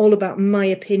it's not all about my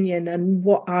opinion and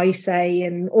what I say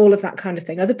and all of that kind of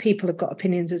thing. Other people have got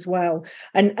opinions as well.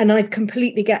 And I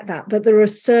completely get that. But there are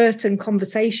certain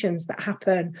conversations that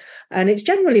happen, and it's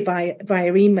generally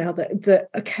via email that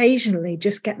occasionally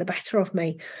just get the better of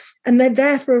me. And they're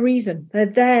there for a reason. They're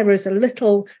there as a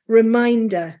little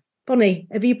reminder. Bonnie,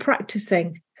 are you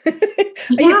practicing? Are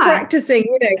you practicing,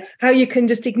 how you can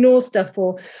just ignore stuff,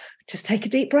 or just take a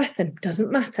deep breath and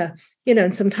doesn't matter,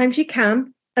 and sometimes you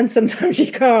can and sometimes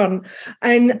you can't.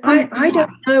 And I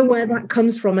don't know where that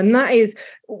comes from. And that is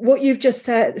what you've just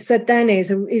said then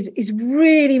is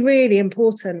really, really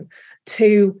important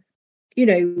to,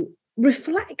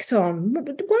 reflect on.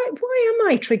 Why am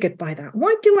I triggered by that?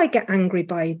 Why do I get angry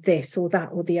by this or that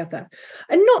or the other?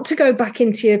 And not to go back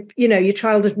into your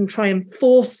childhood and try and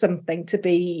force something to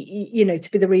be,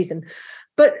 to be the reason.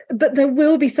 But there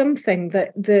will be something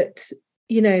that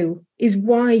is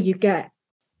why you get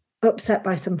upset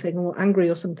by something or angry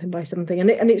or something by something.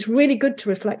 And it's really good to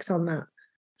reflect on that.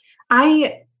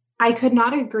 I could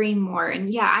not agree more. And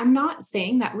yeah, I'm not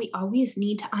saying that we always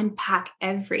need to unpack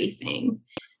everything.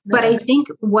 No. But I think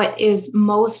what is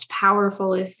most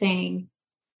powerful is saying,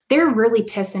 they're really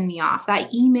pissing me off.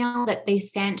 That email that they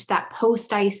sent, that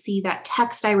post I see, that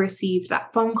text I received,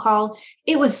 that phone call,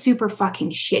 it was super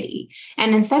fucking shitty.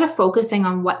 And instead of focusing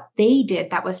on what they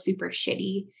did that was super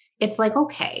shitty, it's like,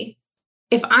 okay,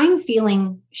 if I'm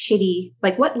feeling shitty,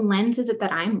 like what lens is it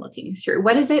that I'm looking through?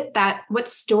 What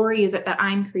story is it that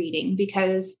I'm creating?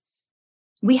 Because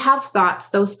we have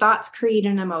thoughts, those thoughts create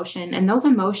an emotion, and those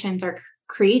emotions are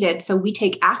created so we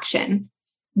take action.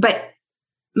 But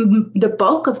the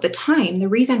bulk of the time, the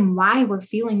reason why we're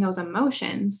feeling those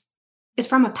emotions is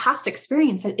from a past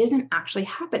experience that isn't actually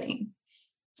happening.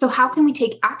 So how can we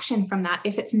take action from that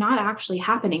if it's not actually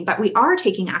happening, but we are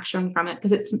taking action from it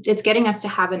because it's getting us to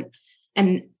have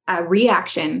a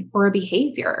reaction or a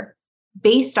behavior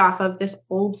based off of this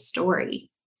old story.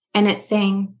 And it's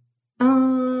saying,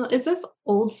 is this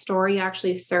old story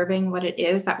actually serving what it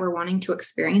is that we're wanting to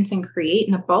experience and create?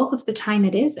 And the bulk of the time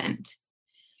it isn't.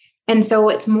 And so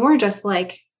it's more just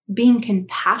like being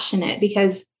compassionate,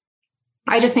 because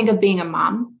I just think of being a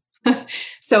mom.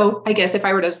 So I guess if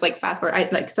I were to just like fast forward,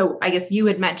 I guess you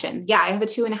had mentioned, yeah, I have a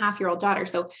 2.5-year-old daughter.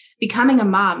 So becoming a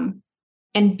mom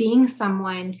and being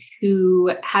someone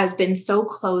who has been so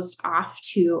closed off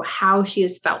to how she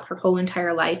has felt her whole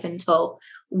entire life until,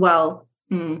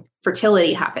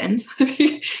 fertility happened.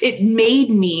 It made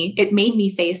me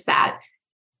face that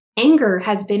anger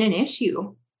has been an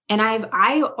issue. And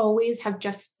I always have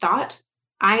just thought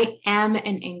I am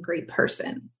an angry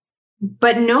person,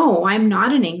 but no, I'm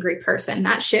not an angry person.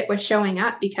 That shit was showing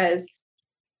up because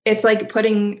it's like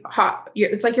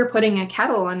it's like you're putting a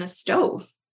kettle on a stove.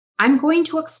 I'm going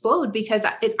to explode because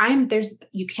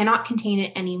you cannot contain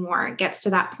it anymore. It gets to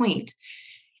that point.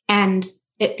 And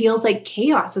it feels like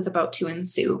chaos is about to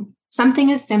ensue.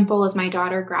 Something as simple as my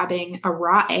daughter grabbing a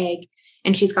raw egg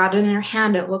and she's got it in her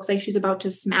hand. It looks like she's about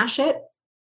to smash it.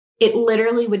 It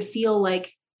literally would feel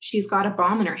like she's got a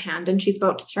bomb in her hand and she's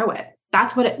about to throw it.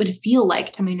 That's what it would feel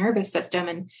like to my nervous system.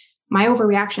 And my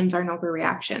overreactions aren't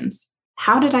overreactions.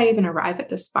 How did I even arrive at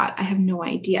this spot? I have no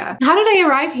idea. How did I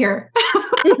arrive here?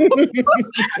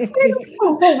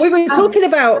 Well, we were talking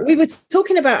about,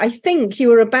 I think you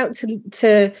were about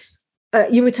to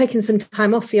you were taking some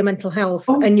time off for your mental health,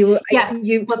 and you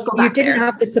didn't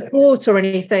have the support or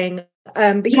anything.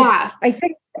 Because I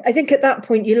think at that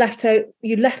point you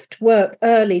left work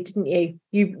early, didn't you?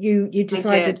 You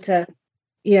decided to,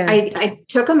 yeah. I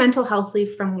took a mental health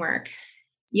leave from work.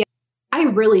 Yeah. I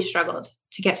really struggled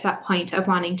to get to that point of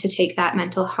wanting to take that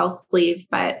mental health leave.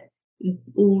 But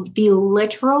the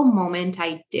literal moment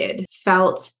I did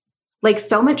felt like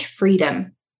so much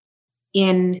freedom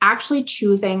in actually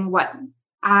choosing what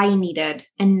I needed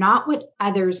and not what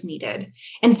others needed.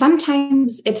 And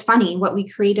sometimes it's funny what we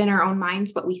create in our own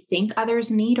minds, what we think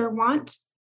others need or want,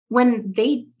 when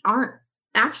they aren't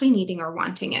actually needing or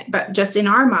wanting it, but just in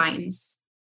our minds,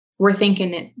 we're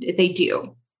thinking they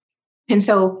do. And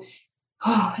so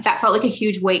that felt like a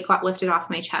huge weight got lifted off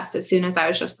my chest as soon as I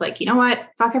was just like, you know what?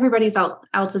 Fuck everybody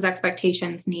else's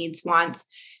expectations, needs, wants.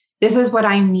 This is what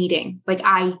I'm needing. Like,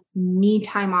 I need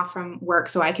time off from work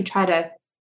so I could try to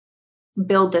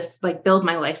build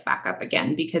my life back up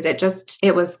again, because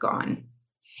it was gone.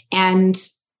 And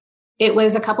it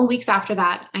was a couple weeks after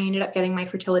that, I ended up getting my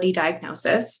fertility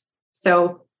diagnosis.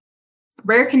 So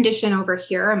rare condition over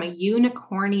here, I'm a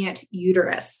unicornuate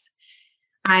uterus.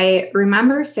 I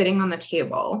remember sitting on the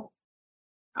table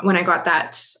when I got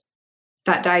that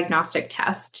diagnostic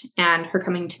test and her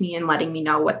coming to me and letting me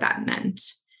know what that meant.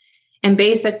 And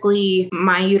basically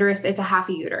my uterus, it's a half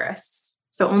a uterus.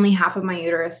 So only half of my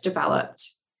uterus developed,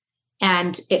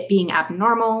 and it being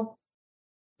abnormal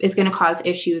is going to cause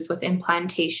issues with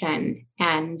implantation,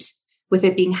 and with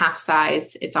it being half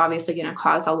size, it's obviously going to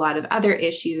cause a lot of other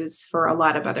issues for a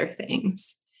lot of other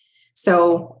things.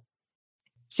 So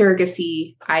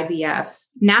surrogacy, IVF,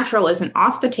 natural isn't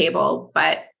off the table,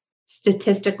 but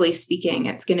statistically speaking,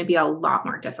 it's going to be a lot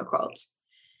more difficult.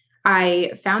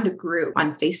 I found a group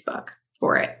on Facebook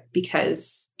for it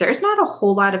because there's not a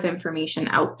whole lot of information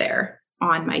out there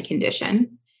on my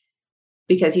condition,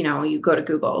 because, you go to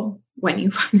Google when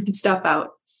you find that stuff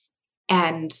out.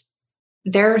 And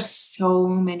there are so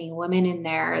many women in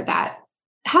there that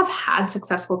have had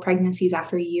successful pregnancies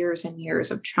after years and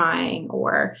years of trying,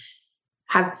 or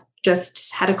have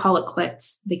just had to call it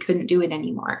quits. They couldn't do it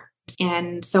anymore.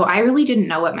 And so I really didn't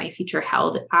know what my future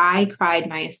held. I cried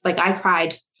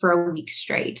for a week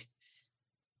straight.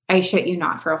 I shit you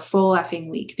not, for a full effing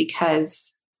week,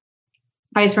 because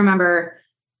I just remember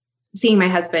seeing my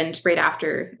husband right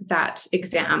after that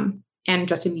exam and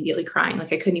just immediately crying.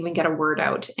 Like I couldn't even get a word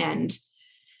out. And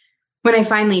when I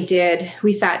finally did,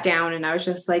 we sat down and I was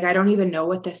just like, I don't even know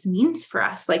what this means for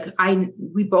us. Like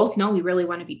we both know we really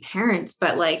want to be parents,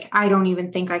 but like, I don't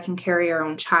even think I can carry our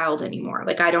own child anymore.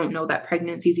 Like, I don't know that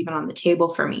pregnancy is even on the table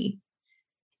for me.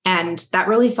 And that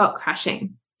really felt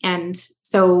crushing. And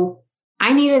so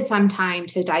I needed some time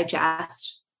to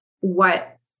digest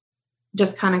what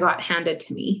just kind of got handed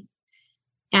to me.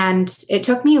 And it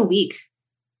took me a week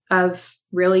of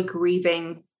really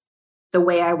grieving the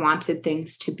way I wanted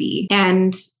things to be.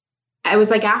 And I was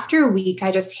like, after a week,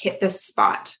 I just hit this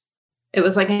spot. It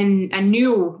was like a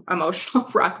new emotional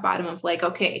rock bottom of like,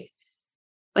 okay,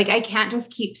 like I can't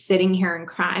just keep sitting here and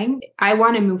crying. I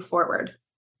want to move forward.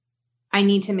 I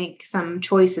need to make some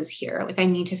choices here. Like I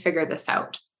need to figure this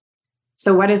out.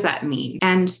 So what does that mean?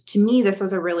 And to me, this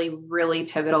was a really, really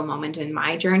pivotal moment in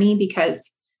my journey,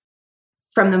 because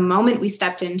from the moment we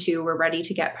stepped into, we're ready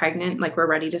to get pregnant, like we're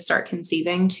ready to start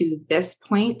conceiving, to this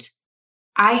point,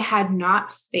 I had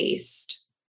not faced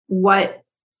what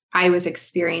I was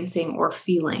experiencing or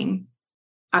feeling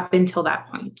up until that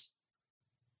point.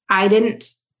 I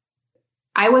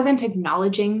wasn't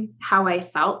acknowledging how I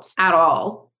felt at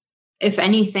all. If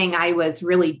anything, I was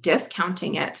really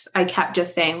discounting it. I kept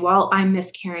just saying, well, I'm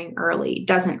miscarrying early.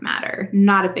 Doesn't matter.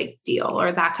 Not a big deal,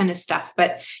 or that kind of stuff.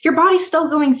 But your body's still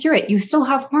going through it. You still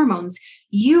have hormones.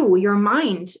 Your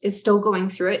mind is still going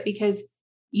through it, because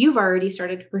you've already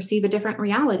started to perceive a different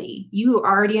reality. You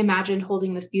already imagined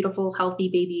holding this beautiful, healthy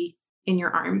baby in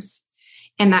your arms,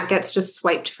 and that gets just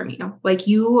swiped from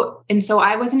you. And so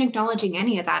I wasn't acknowledging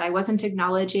any of that. I wasn't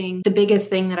acknowledging the biggest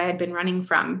thing that I had been running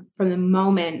from the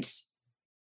moment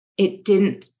it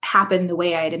didn't happen the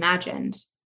way I had imagined.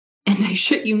 And I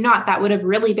shit you not, that would have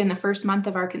really been the first month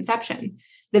of our conception.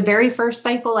 The very first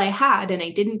cycle I had, and I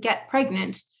didn't get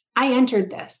pregnant, I entered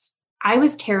this. I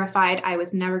was terrified I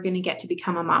was never going to get to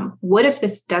become a mom. What if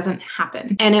this doesn't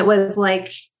happen? And it was like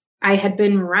I had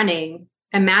been running,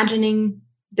 imagining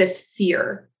this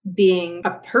fear being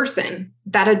a person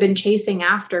that had been chasing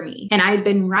after me, and I had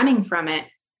been running from it.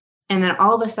 And then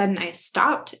all of a sudden I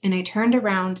stopped and I turned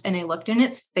around and I looked in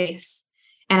its face,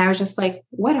 and I was just like,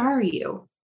 what are you?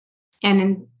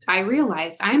 And I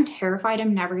realized I'm terrified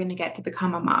I'm never going to get to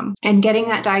become a mom. And getting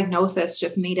that diagnosis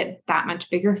just made it that much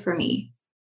bigger for me,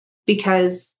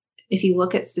 because if you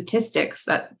look at statistics,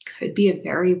 that could be a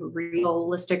very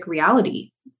realistic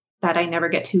reality that I never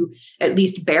get to at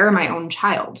least bear my own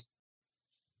child.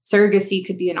 Surrogacy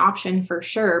could be an option for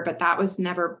sure, but that was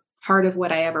never part of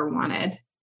what I ever wanted.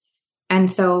 And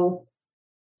so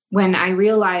when I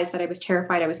realized that I was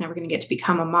terrified I was never going to get to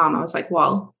become a mom, I was like,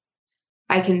 well,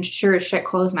 I can sure as shit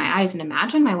close my eyes and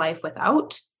imagine my life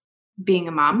without being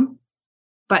a mom.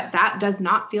 But that does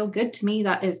not feel good to me.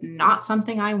 That is not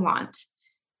something I want.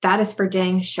 That is for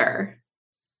dang sure.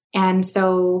 And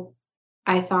so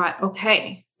I thought,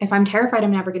 okay, if I'm terrified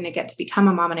I'm never going to get to become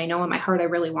a mom, and I know in my heart I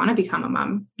really want to become a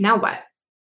mom, now what?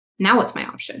 Now what's my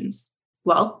options?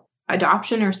 Well,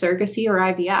 adoption or surrogacy or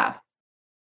IVF.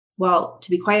 Well, to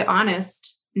be quite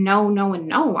honest, no, and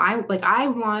no. I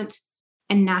want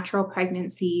a natural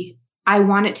pregnancy. I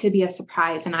want it to be a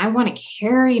surprise, and I want to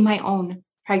carry my own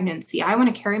pregnancy. I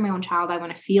want to carry my own child. I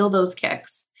want to feel those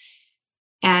kicks.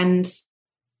 And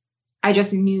I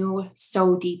just knew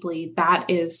so deeply that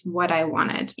is what I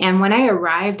wanted. And when I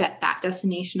arrived at that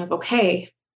destination of,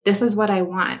 okay, this is what I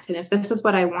want. And if this is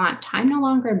what I want, time no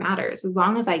longer matters. As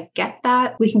long as I get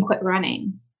that, we can quit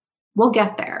running. We'll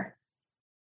get there.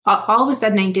 All of a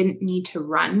sudden, I didn't need to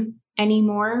run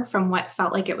anymore from what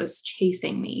felt like it was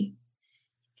chasing me.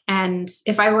 And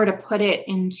if I were to put it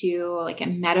into like a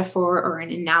metaphor or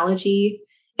an analogy,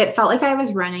 it felt like I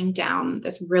was running down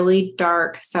this really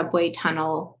dark subway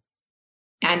tunnel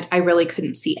and I really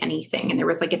couldn't see anything. And there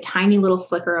was like a tiny little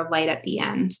flicker of light at the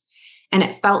end. And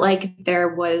it felt like there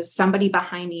was somebody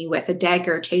behind me with a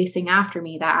dagger chasing after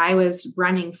me that I was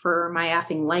running for my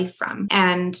effing life from.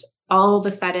 And all of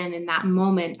a sudden in that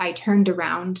moment, I turned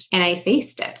around and I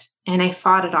faced it and I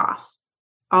fought it off.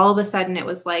 All of a sudden it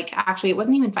was like, actually, it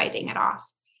wasn't even fighting it off.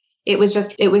 It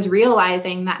was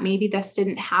realizing that maybe this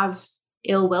didn't have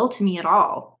ill will to me at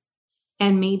all.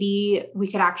 And maybe we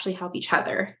could actually help each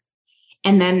other.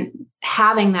 And then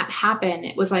having that happen,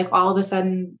 it was like all of a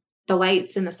sudden the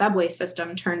lights in the subway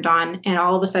system turned on and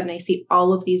all of a sudden I see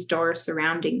all of these doors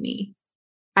surrounding me.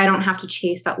 I don't have to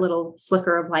chase that little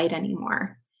flicker of light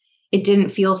anymore. It didn't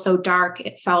feel so dark.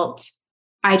 I felt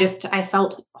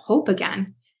hope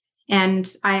again. And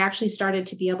I actually started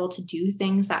to be able to do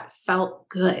things that felt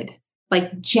good,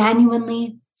 like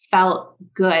genuinely felt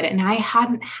good. And I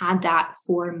hadn't had that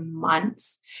for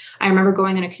months. I remember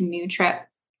going on a canoe trip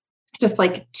just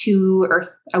like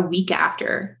a week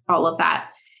after all of that.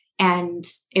 And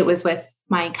it was with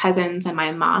my cousins and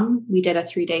my mom. We did a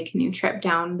 3-day canoe trip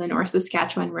down the North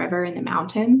Saskatchewan River in the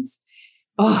mountains.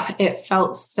 Oh, it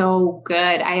felt so good.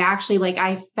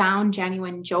 I found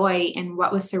genuine joy in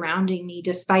what was surrounding me,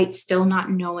 despite still not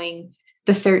knowing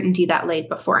the certainty that laid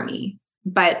before me.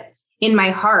 But in my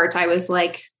heart, I was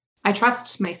like, I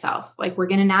trust myself. Like, we're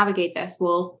going to navigate this.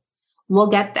 We'll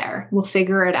get there. We'll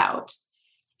figure it out.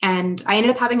 And I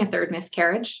ended up having a 3rd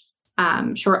miscarriage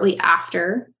shortly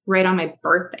after, right on my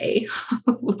birthday,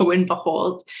 lo and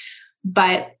behold.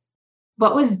 But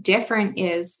what was different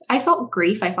is I felt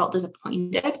grief. I felt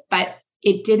disappointed, but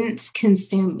it didn't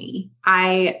consume me.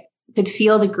 I could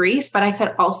feel the grief, but I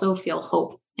could also feel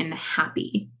hope and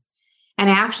happy. And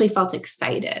I actually felt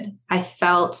excited. I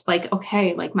felt like,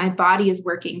 okay, like my body is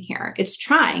working here. It's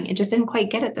trying. It just didn't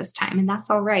quite get it this time. And that's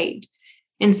all right.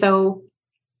 And so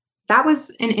that was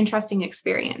an interesting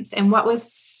experience. And what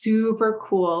was super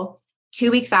cool, 2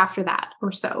 weeks after that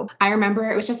or so, I remember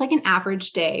it was just like an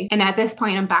average day. And at this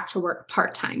point, I'm back to work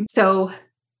part-time. So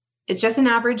it's just an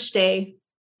average day.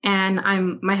 And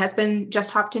my husband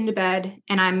just hopped into bed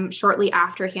and I'm shortly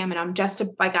after him. And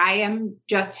I am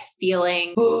just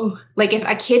feeling like if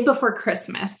a kid before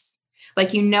Christmas,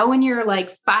 like, when you're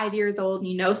like 5 years old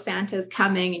and Santa's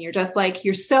coming and you're just like,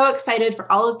 you're so excited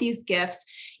for all of these gifts.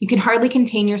 You can hardly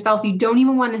contain yourself. You don't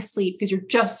even want to sleep because you're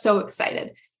just so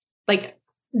excited. Like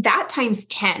that times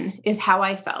 10 is how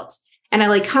I felt. And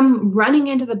I come running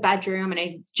into the bedroom and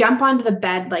I jump onto the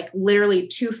bed, like literally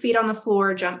 2 feet on the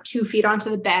floor, jump 2 feet onto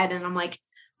the bed. And I'm like,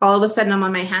 all of a sudden I'm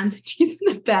on my hands and knees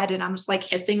in the bed and I'm just like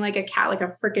hissing like a cat, like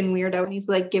a freaking weirdo. And he's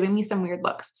like giving me some weird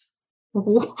looks.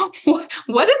 What is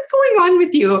going on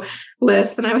with you,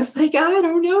 Liz? And I was like, I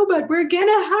don't know, but we're going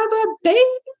to have a baby.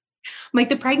 Like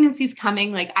the pregnancy's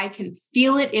coming. Like I can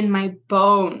feel it in my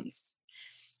bones.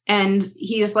 And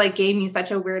he just like gave me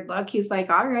such a weird look. He's like,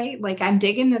 all right, like I'm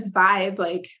digging this vibe,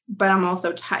 like, but I'm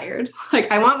also tired. Like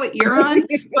I want what you're on,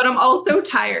 but I'm also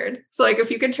tired. So like,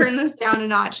 if you could turn this down a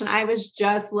notch. And I was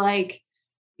just like,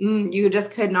 you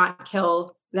just could not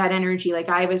kill that energy. Like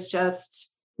I was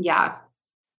just, yeah.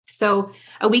 So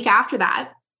a week after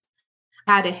that,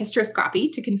 I had a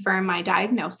hysteroscopy to confirm my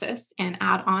diagnosis and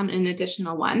add on an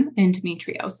additional one,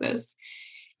 endometriosis.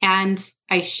 And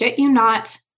I shit you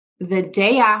not, the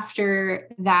day after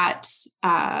that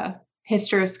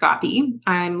hysteroscopy,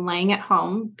 I'm laying at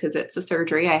home because it's a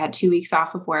surgery. I had 2 weeks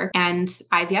off of work and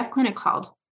IVF clinic called.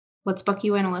 Let's book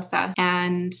you in, Alyssa.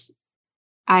 And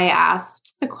I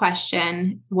asked the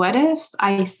question, what if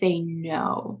I say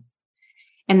no?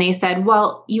 And they said,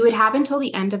 well, you would have until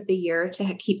the end of the year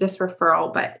to keep this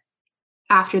referral. But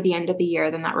after the end of the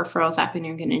year, then that referral's up and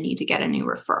you're going to need to get a new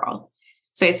referral.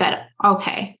 So I said,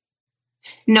 okay,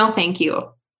 no, thank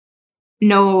you.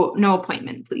 No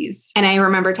appointment, please. And I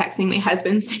remember texting my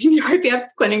husband saying the IVF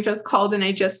clinic just called and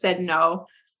I just said no.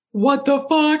 What the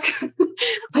fuck?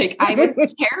 Like I was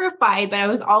terrified, but I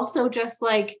was also just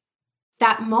like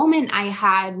that moment I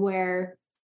had where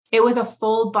it was a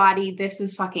full body. This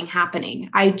is fucking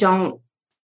happening. I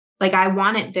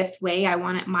want it this way. I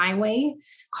want it my way.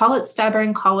 Call it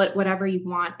stubborn, call it whatever you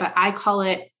want, but I call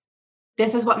it,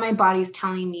 this is what my body's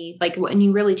telling me. Like when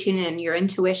you really tune in your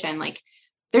intuition, like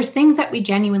there's things that we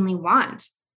genuinely want.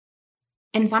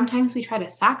 And sometimes we try to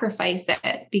sacrifice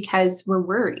it because we're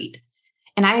worried.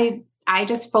 And I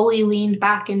just fully leaned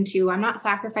back into, I'm not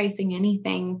sacrificing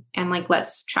anything. And like,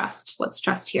 let's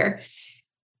trust here.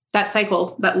 That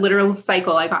cycle, that literal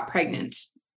cycle, I got pregnant.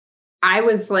 I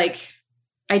was like,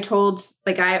 I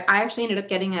actually ended up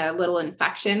getting a little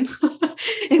infection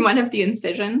in one of the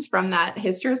incisions from that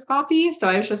hysteroscopy. So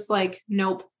I was just like,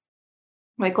 nope,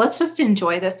 like, let's just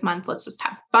enjoy this month. Let's just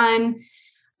have fun.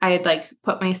 I had like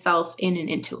put myself in an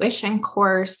intuition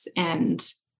course and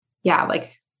yeah,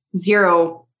 like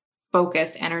zero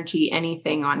focus, energy,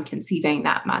 anything on conceiving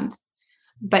that month.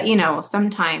 But you know,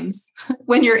 sometimes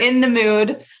when you're in the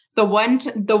mood, the one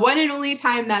and only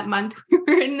time that month we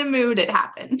were in the mood, it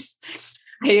happened.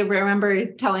 I remember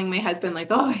telling my husband like,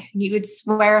 oh, you could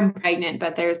swear I'm pregnant,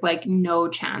 but there's like no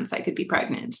chance I could be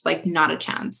pregnant, like not a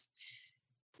chance.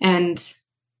 And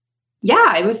yeah,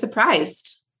 I was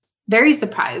surprised, very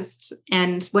surprised.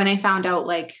 And when I found out,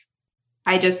 like,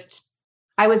 I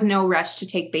was no rush to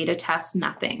take beta tests,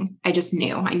 nothing. I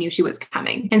knew she was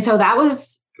coming. And so that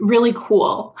was really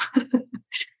cool.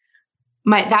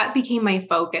 That became my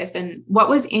focus. And what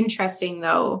was interesting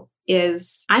though,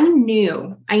 is I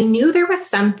knew there was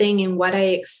something in what I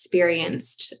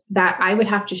experienced that I would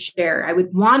have to share. I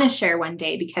would want to share one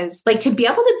day, because like, to be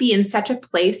able to be in such a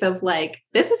place of like,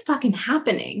 this is fucking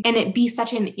happening, and it be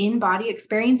such an in-body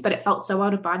experience, but it felt so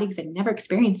out of body because I'd never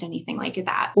experienced anything like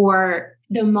that. Or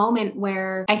the moment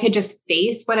where I could just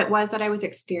face what it was that I was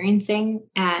experiencing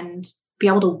and be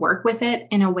able to work with it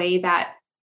in a way that,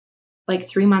 like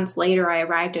 3 months later, I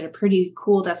arrived at a pretty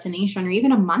cool destination, or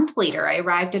even a month later, I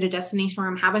arrived at a destination where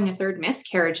I'm having a third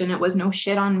miscarriage, and it was no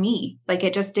shit on me. Like,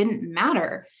 it just didn't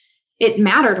matter. It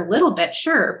mattered a little bit,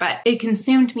 sure, but it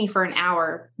consumed me for an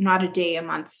hour, not a day, a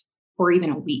month, or even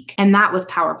a week. And that was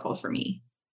powerful for me.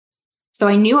 So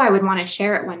I knew I would want to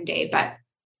share it one day, but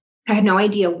I had no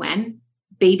idea when.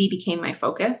 Baby became my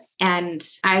focus. And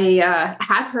I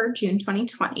had her June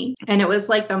 2020. And it was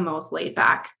like the most laid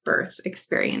back birth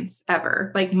experience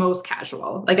ever, like most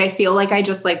casual. Like, I feel like I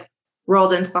just like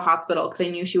rolled into the hospital because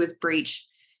I knew she was breech.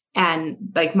 And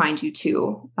like, mind you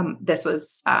too, this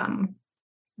was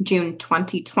June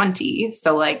 2020.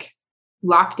 So like,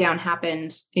 lockdown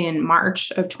happened in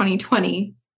March of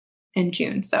 2020 in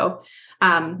June. So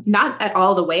not at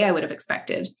all the way I would have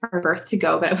expected our birth to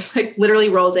go, but I was like literally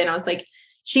rolled in. I was like,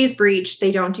 she's breech.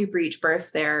 They don't do breech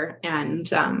births there.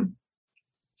 And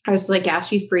I was like, yeah,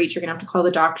 she's breech. You're going to have to call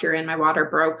the doctor. And my water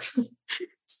broke.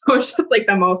 So it's just like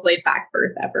the most laid back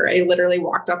birth ever. I literally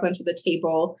walked up onto the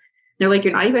table. They're like,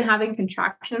 you're not even having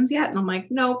contractions yet. And I'm like,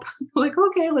 nope. I'm like,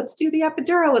 okay, let's do the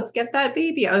epidural. Let's get that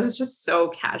baby. It was just so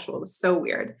casual. It was so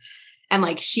weird. And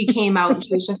like, she came out and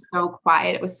she was just so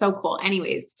quiet. It was so cool.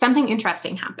 Anyways, something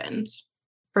interesting happened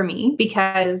for me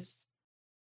because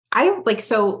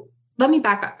so let me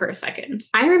back up for a second.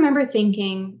 I remember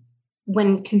thinking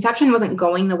when conception wasn't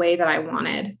going the way that I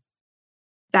wanted,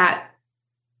 that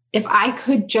if I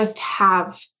could just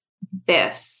have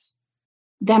this,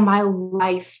 then my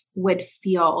life would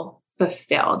feel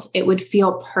fulfilled. It would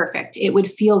feel perfect. It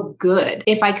would feel good.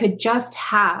 If I could just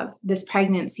have this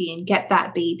pregnancy and get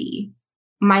that baby,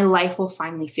 my life will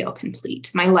finally feel complete.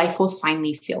 My life will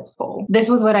finally feel whole. This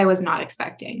was what I was not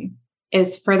expecting,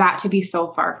 is for that to be so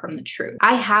far from the truth.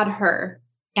 I had her,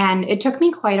 and it took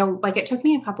me it took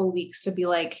me a couple of weeks to be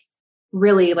like,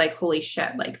 really like, holy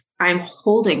shit, like I'm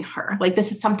holding her. Like,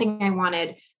 this is something I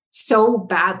wanted so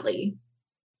badly.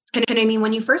 And I mean,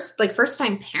 when you first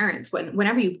time parents,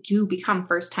 whenever you do become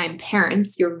first time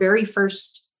parents, your very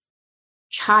first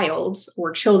child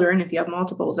or children, if you have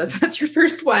multiples, that's your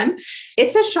first one,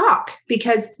 it's a shock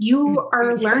because you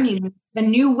are learning a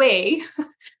new way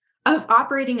of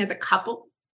operating as a couple,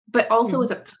 but also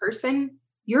as a person.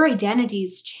 Your identity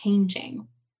is changing.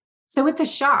 So it's a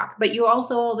shock, but you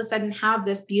also all of a sudden have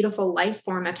this beautiful life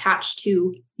form attached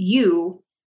to you.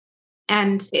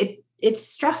 And it's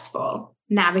stressful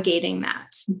navigating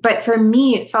that. But for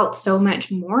me, it felt so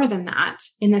much more than that,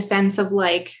 in the sense of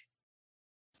like,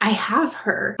 I have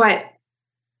her, but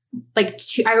like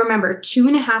I remember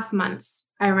 2.5 months.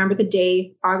 I remember the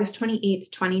day, August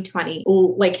 28th, 2020.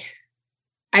 Like,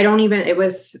 it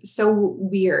was so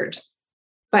weird,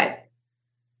 but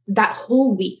that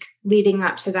whole week leading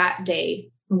up to that day,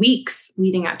 weeks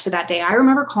leading up to that day, I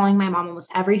remember calling my mom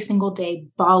almost every single day,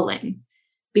 bawling,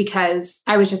 because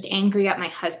I was just angry at my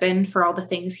husband for all the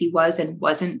things he was and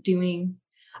wasn't doing.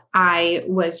 I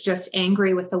was just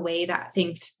angry with the way that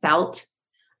things felt.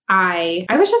 I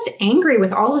was just angry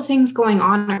with all the things going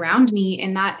on around me,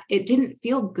 and that it didn't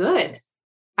feel good.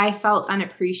 I felt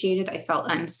unappreciated. I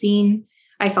felt unseen.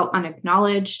 I felt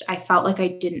unacknowledged. I felt like I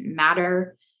didn't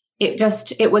matter.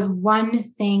 it was one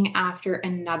thing after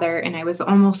another. And I was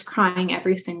almost crying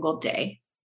every single day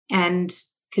and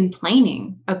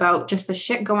complaining about just the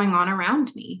shit going on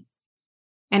around me.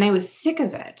 And I was sick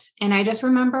of it. And I just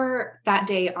remember that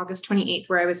day, August 28th,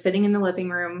 where I was sitting in the living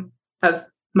room of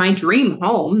my dream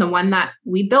home, the one that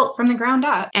we built from the ground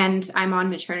up. And I'm on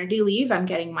maternity leave. I'm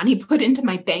getting money put into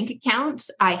my bank account.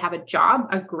 I have a job,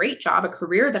 a great job, a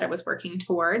career that I was working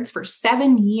towards for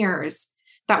 7 years.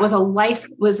 That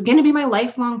was going to be my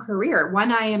lifelong career,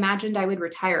 one I imagined I would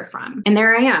retire from. And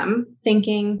there I am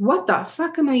thinking, what the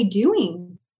fuck am I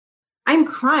doing? I'm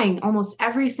crying almost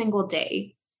every single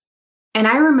day. And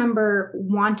I remember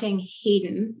wanting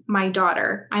Hayden, my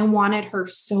daughter. I wanted her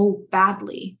so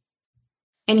badly.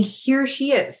 And here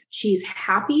she is. She's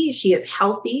happy. She is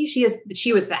healthy.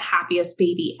 She was the happiest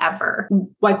baby ever.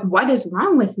 Like, what is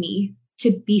wrong with me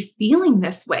to be feeling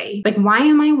this way? Like, why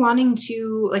am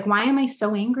I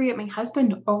so angry at my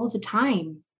husband all the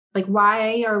time? Like,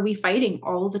 why are we fighting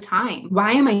all the time?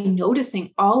 Why am I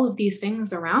noticing all of these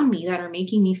things around me that are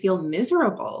making me feel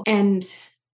miserable? And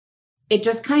it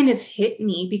just kind of hit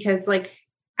me because like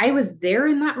I was there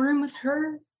in that room with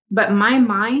her, but my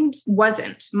mind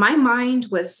wasn't. My mind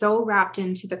was so wrapped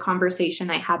into the conversation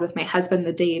I had with my husband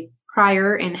the day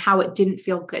prior and how it didn't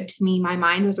feel good to me. My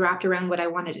mind was wrapped around what I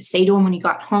wanted to say to him when he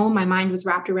got home. My mind was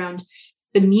wrapped around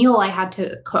the meal I had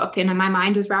to cook. And my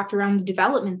mind was wrapped around the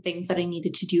development things that I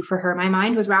needed to do for her. My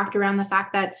mind was wrapped around the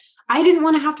fact that I didn't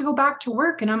want to have to go back to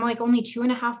work. And I'm like only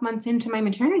 2.5 months into my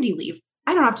maternity leave.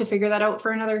 I don't have to figure that out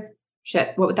for another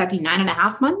what would that be?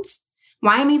 9.5 months?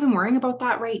 Why am I even worrying about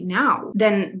that right now?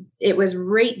 Then it was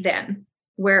right then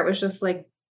where it was just like,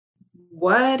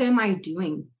 what am I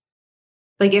doing?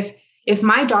 Like if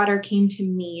my daughter came to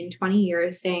me in 20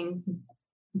 years saying,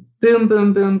 boom,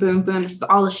 boom, boom, boom, boom, this is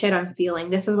all the shit I'm feeling.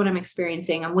 This is what I'm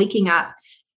experiencing. I'm waking up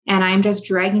and I'm just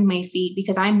dragging my feet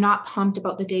because I'm not pumped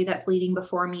about the day that's leading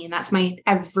before me. And that's my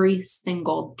every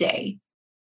single day.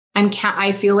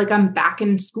 I feel like I'm back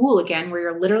in school again, where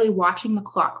you're literally watching the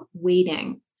clock,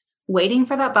 waiting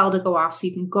for that bell to go off so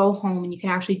you can go home and you can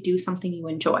actually do something you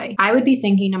enjoy. I would be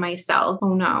thinking to myself,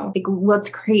 oh no, like let's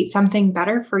create something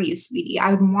better for you, sweetie.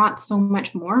 I would want so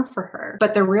much more for her.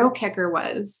 But the real kicker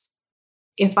was,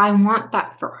 if I want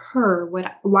that for her,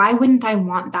 why wouldn't I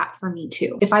want that for me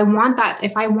too? If I want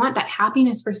that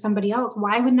happiness for somebody else,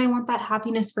 why wouldn't I want that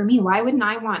happiness for me? Why wouldn't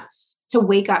I want to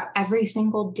wake up every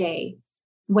single day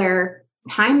where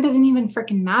time doesn't even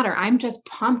freaking matter? I'm just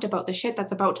pumped about the shit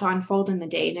that's about to unfold in the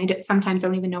day. And I sometimes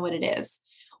don't even know what it is.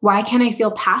 Why can't I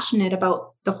feel passionate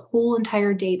about the whole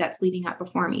entire day that's leading up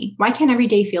before me? Why can't every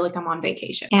day feel like I'm on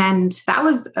vacation? And that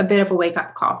was a bit of a wake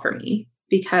up call for me,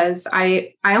 because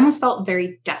I almost felt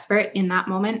very desperate in that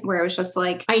moment where I was just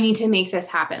like, I need to make this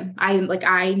happen.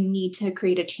 I need to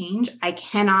create a change. I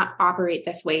cannot operate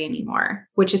this way anymore,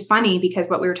 which is funny because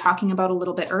what we were talking about a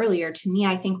little bit earlier, to me,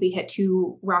 I think we hit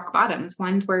 2 rock bottoms.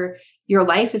 One's where your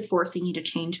life is forcing you to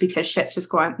change because shit's just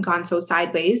gone so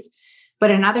sideways.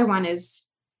 But another one is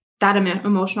that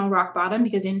emotional rock bottom,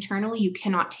 because internally you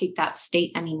cannot take that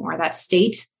state anymore. That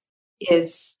state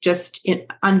is just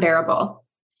unbearable.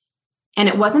 And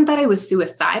it wasn't that I was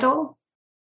suicidal,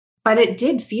 but it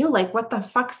did feel like, what the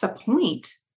fuck's the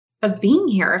point of being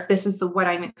here if this is what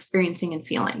I'm experiencing and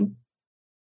feeling?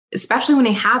 Especially when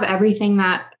I have everything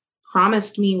that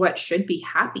promised me what should be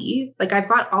happy. Like I've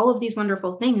got all of these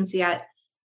wonderful things, yet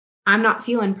I'm not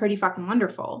feeling pretty fucking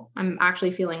wonderful. I'm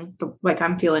actually feeling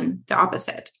I'm feeling the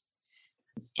opposite.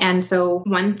 And so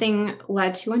one thing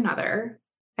led to another.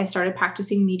 I started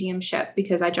practicing mediumship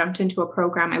because I jumped into a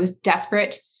program. I was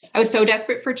desperate. I was so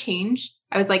desperate for change.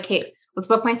 I was like, hey, let's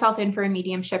book myself in for a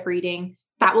mediumship reading.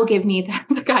 That will give me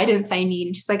the guidance I need.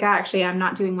 And she's like, actually, I'm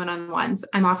not doing one-on-ones.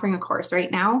 I'm offering a course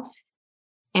right now.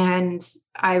 And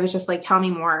I was just like, tell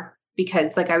me more,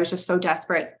 because like, I was just so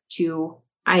desperate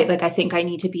I think I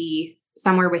need to be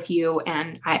somewhere with you.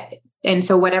 And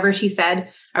so whatever she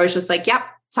said, I was just like, yep,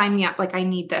 sign me up. Like, I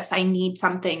need this. I need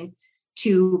something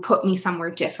to put me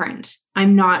somewhere different.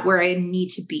 I'm not where I need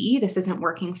to be. This isn't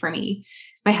working for me.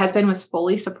 My husband was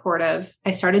fully supportive.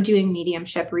 I started doing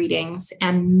mediumship readings,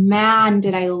 and man,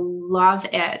 did I love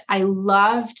it. I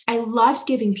loved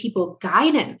giving people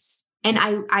guidance. And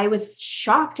I was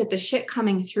shocked at the shit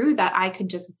coming through that I could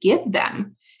just give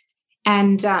them.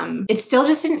 And it still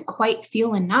just didn't quite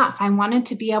feel enough. I wanted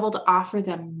to be able to offer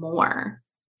them more.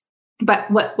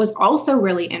 But what was also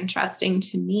really interesting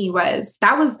to me was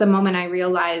that was the moment I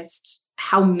realized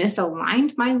how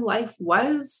misaligned my life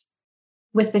was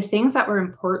with the things that were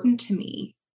important to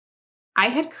me. I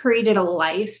had created a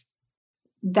life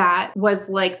that was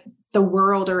like the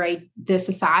world or the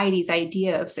society's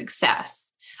idea of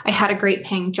success. I had a great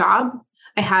paying job.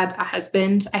 I had a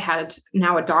husband. I had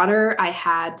now a daughter. I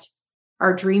had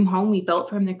our dream home we built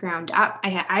from the ground up.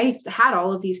 I had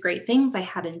all of these great things. I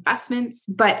had investments,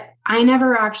 but I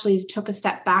never actually took a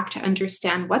step back to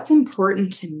understand what's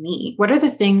important to me. What are the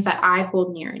things that I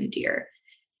hold near and dear?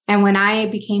 And when I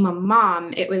became a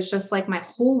mom, it was just like my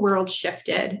whole world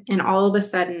shifted. And all of a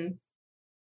sudden,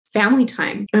 family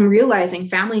time, I'm realizing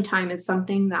family time is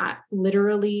something that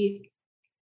literally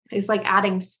is like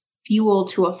adding fuel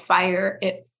to a fire.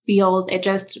 It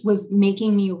just was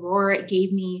making me roar. It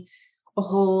gave me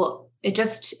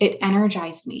it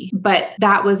energized me. But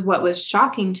that was what was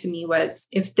shocking to me was,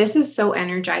 if this is so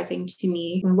energizing to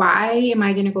me, why am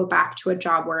I going to go back to a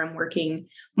job where I'm working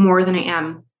more than I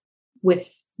am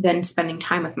with then spending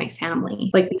time with my family?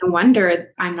 Like, no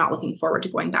wonder I'm not looking forward to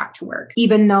going back to work,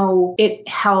 even though it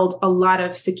held a lot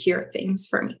of secure things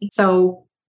for me. So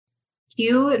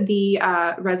cue the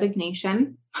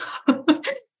resignation.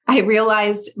 I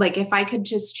realized, like, if I could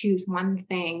just choose one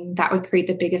thing that would create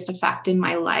the biggest effect in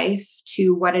my life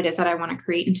to what it is that I want to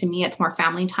create, and to me, it's more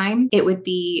family time. It would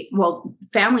be, well,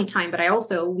 family time, but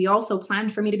we also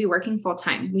planned for me to be working full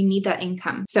time. We need that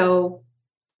income. So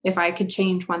if I could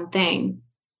change one thing,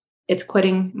 it's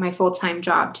quitting my full-time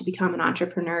job to become an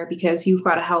entrepreneur, because you've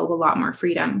got a hell of a lot more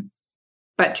freedom.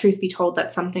 But truth be told,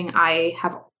 that's something I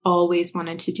have always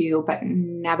wanted to do, but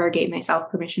never gave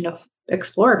myself permission to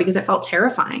explore because it felt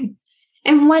terrifying.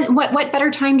 And what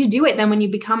better time to do it than when you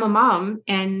become a mom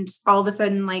and all of a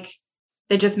sudden, like,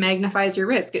 that just magnifies your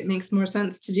risk. It makes more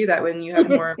sense to do that when you have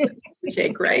more to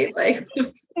take, right? Like,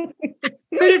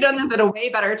 could have done this at a way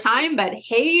better time, but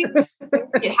hey,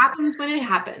 it happens when it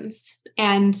happens.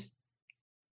 And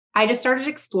I just started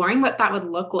exploring what that would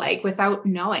look like without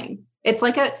knowing. It's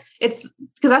because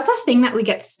that's the thing that we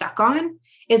get stuck on,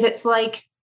 is it's like,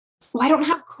 well, I don't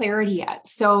have clarity yet,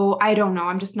 so I don't know.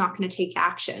 I'm just not going to take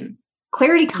action.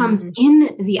 Clarity comes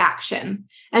in the action.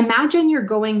 Imagine you're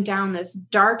going down this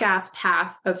dark ass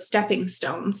path of stepping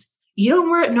stones. You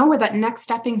don't know where that next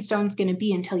stepping stone is going to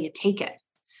be until you take it.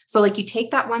 So like, you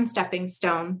take that one stepping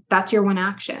stone, that's your one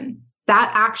action. That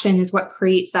action is what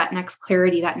creates that next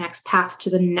clarity, that next path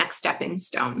to the next stepping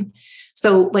stone.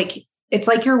 So like, it's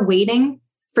like you're waiting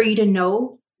for you to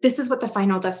know this is what the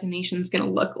final destination is going to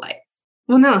look like.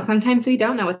 Well, no, sometimes we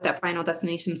don't know what that final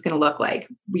destination is going to look like.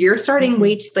 You're starting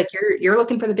like you're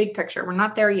looking for the big picture. We're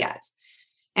not there yet.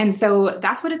 And so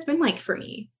that's what it's been like for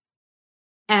me.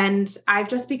 And I've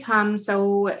just become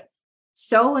so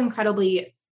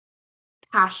incredibly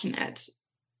passionate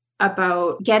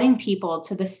about getting people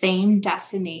to the same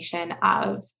destination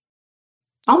of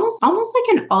almost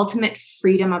like an ultimate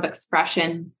freedom of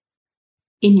expression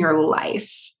in your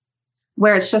life,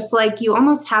 where it's just like, you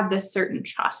almost have this certain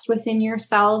trust within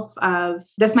yourself of,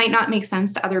 this might not make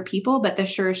sense to other people, but this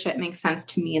sure as shit makes sense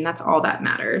to me. And that's all that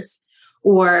matters.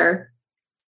 Or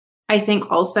I think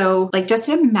also, like, just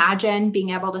imagine being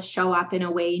able to show up in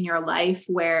a way in your life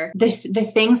where the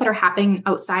things that are happening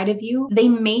outside of you, they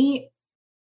may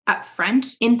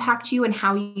upfront impact you and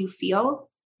how you feel,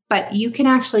 but you can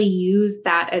actually use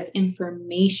that as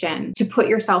information to put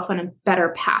yourself on a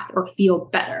better path or feel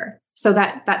better, so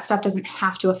that that stuff doesn't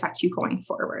have to affect you going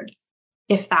forward,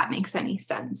 if that makes any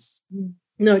sense.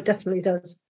 No, it definitely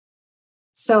does.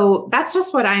 So that's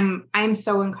just what I'm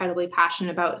so incredibly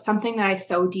passionate about. Something that I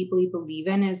so deeply believe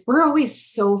in is, we're always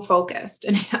so focused.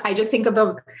 And I just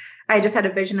had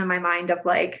a vision in my mind of,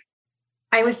 like,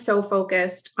 I was so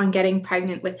focused on getting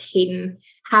pregnant with Hayden,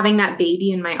 having that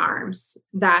baby in my arms,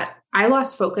 that I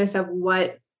lost focus of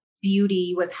what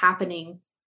beauty was happening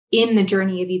in the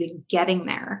journey of even getting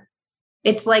there.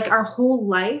 It's like our whole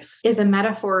life is a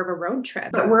metaphor of a road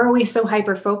trip, but we're always so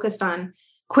hyper focused on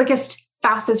quickest,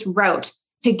 fastest route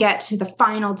to get to the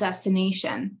final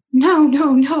destination. No.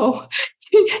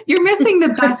 You're missing the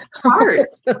best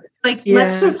parts. Like,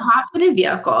 let's just hop in a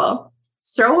vehicle,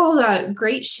 throw all the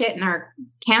great shit in our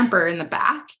camper in the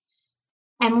back,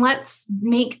 and let's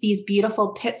make these beautiful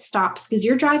pit stops, because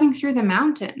you're driving through the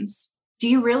mountains. Do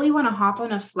you really want to hop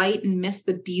on a flight and miss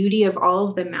the beauty of all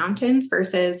of the mountains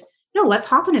versus, no, let's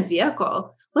hop in a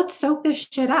vehicle. Let's soak this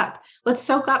shit up. Let's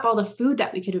soak up all the food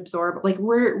that we could absorb. Like,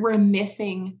 we're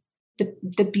missing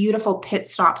the beautiful pit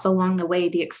stops along the way,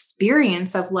 the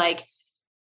experience of, like,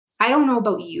 I don't know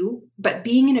about you, but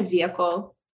being in a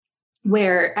vehicle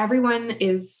where everyone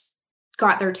is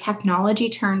got their technology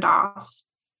turned off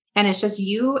and it's just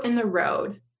you and the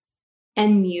road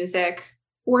and music,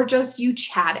 or just you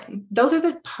chatting. Those are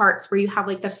the parts where you have,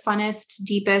 like, the funnest,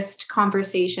 deepest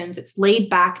conversations. It's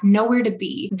laid back, nowhere to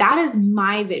be. That is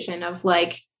my vision of,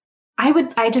 like,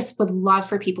 I just would love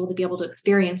for people to be able to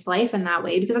experience life in that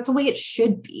way, because that's the way it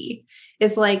should be.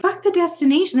 It's like, fuck the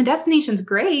destination. The destination's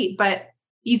great, but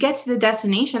you get to the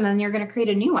destination and you're going to create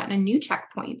a new one, a new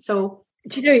checkpoint. So,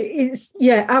 do you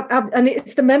know, and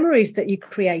it's the memories that you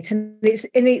create, and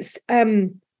it's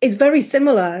very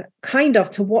similar kind of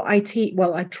to what I teach.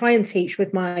 Well, I try and teach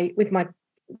with my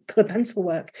colour pencil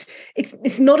work.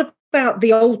 It's not about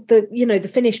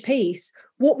the finished piece.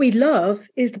 What we love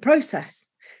is the process.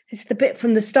 It's the bit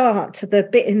from the start to the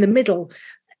bit in the middle,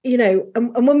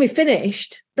 and when we're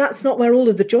finished, that's not where all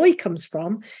of the joy comes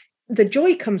from. The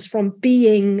joy comes from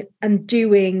being and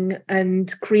doing and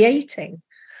creating,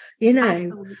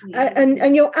 absolutely.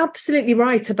 And you're absolutely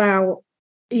right about,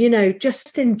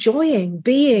 just enjoying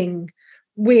being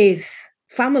with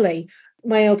family.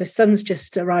 My eldest son's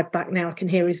just arrived back now. I can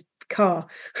hear his car.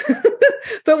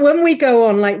 But when we go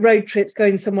on like road trips,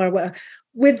 going somewhere where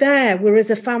we're as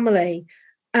a family,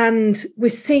 and we're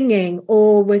singing,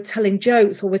 or we're telling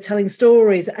jokes, or we're telling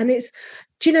stories. And it's,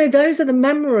 those are the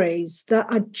memories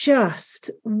that are just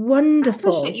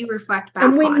wonderful. That's the shit you reflect back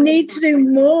on. And we on. need to do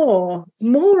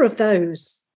more of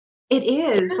those. It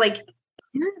is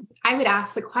I would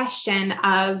ask the question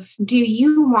of,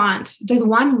 does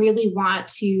one really want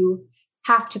to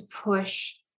have to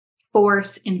push,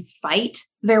 force, and fight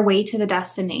their way to the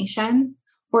destination?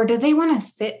 Or do they want to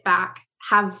sit back,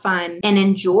 have fun, and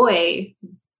enjoy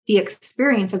the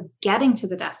experience of getting to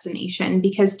the destination?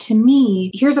 Because to me,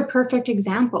 here's a perfect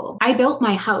example. I built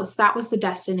my house. That was the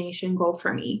destination goal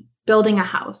for me, building a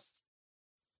house.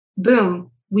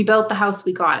 Boom. We built the house.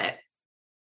 We got it.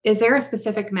 Is there a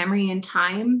specific memory in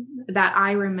time that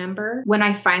I remember when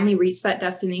I finally reached that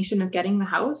destination of getting the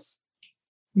house?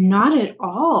 Not at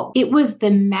all. It was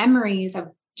the memories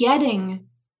of getting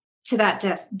to that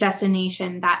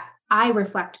destination that I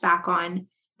reflect back on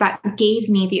that gave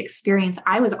me the experience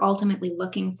I was ultimately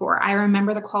looking for. I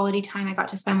remember the quality time I got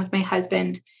to spend with my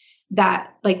husband,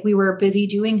 that we were busy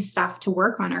doing stuff to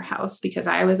work on our house because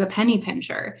I was a penny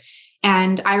pincher.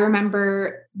 And I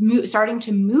remember starting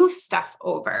to move stuff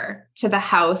over to the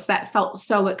house that felt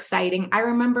so exciting. I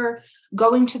remember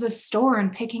going to the store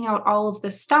and picking out all of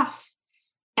the stuff.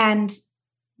 And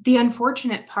the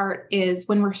unfortunate part is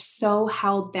when we're so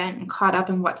hell-bent and caught up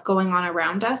in what's going on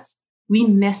around us, we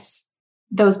miss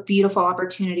those beautiful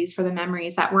opportunities for the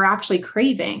memories that we're actually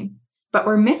craving, but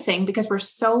we're missing because we're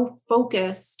so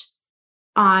focused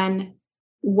on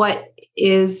what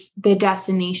is the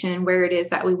destination and where it is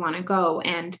that we want to go.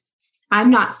 And I'm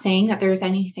not saying that there's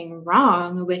anything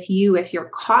wrong with you if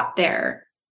you're caught there.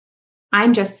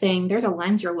 I'm just saying there's a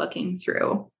lens you're looking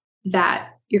through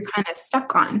that you're kind of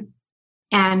stuck on.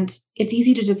 And it's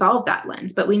easy to dissolve that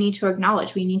lens, but we need to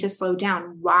acknowledge, we need to slow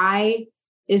down. Why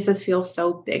does this feel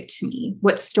so big to me?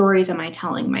 What stories am I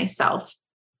telling myself?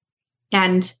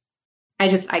 And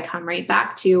I come right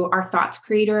back to our thoughts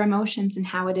create our emotions and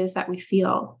how it is that we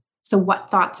feel. So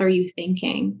what thoughts are you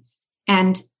thinking?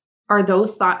 And are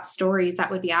those thoughts stories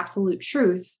that would be absolute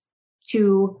truth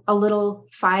to a little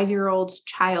 5-year-old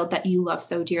child that you love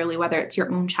so dearly, whether it's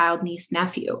your own child, niece,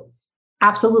 nephew?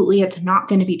 Absolutely, it's not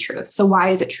going to be truth. So why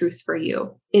is it truth for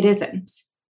you? It isn't.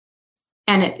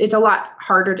 And it's a lot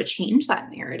harder to change that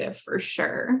narrative for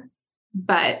sure.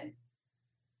 But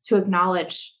to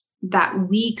acknowledge that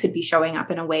we could be showing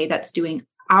up in a way that's doing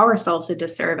ourselves a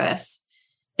disservice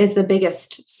is the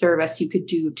biggest service you could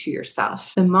do to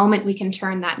yourself. The moment we can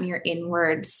turn that mirror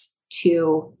inwards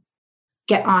to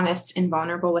get honest and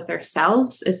vulnerable with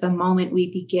ourselves is the moment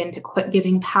we begin to quit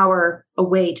giving power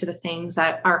away to the things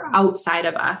that are outside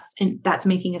of us and that's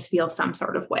making us feel some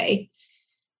sort of way.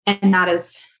 And that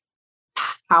is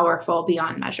powerful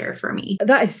beyond measure for me.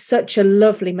 That is such a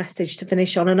lovely message to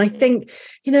finish on. And I think,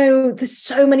 there's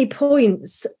so many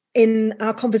points in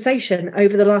our conversation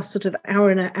over the last sort of hour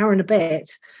and a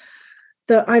bit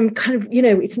that I'm kind of,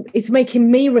 it's making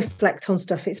me reflect on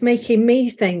stuff. It's making me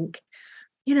think,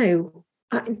 am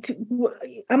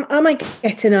I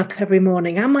getting up every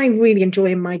morning? Am I really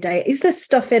enjoying my day? Is there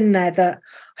stuff in there that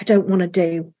I don't want to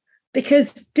do?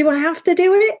 Because do I have to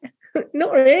do it?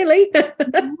 Not really.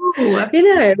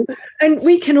 No. And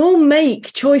we can all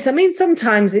make choice. I mean,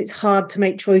 sometimes it's hard to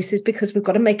make choices because we've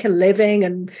got to make a living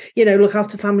and, look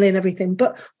after family and everything.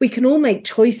 But we can all make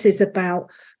choices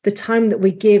about the time that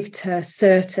we give to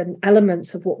certain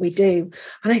elements of what we do.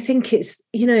 And I think it's,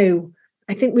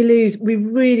 I think we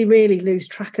really, really lose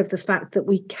track of the fact that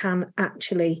we can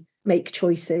actually make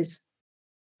choices.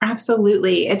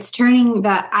 Absolutely. It's turning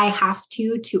the I have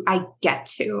to I get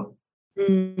to.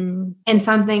 And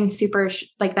something super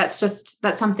that's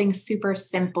something super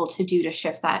simple to do to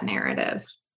shift that narrative.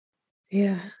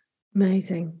 Yeah.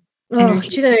 Amazing. Oh, do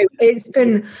you know, it's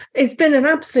been an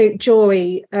absolute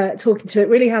joy talking to you. It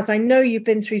really has. I know you've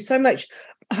been through so much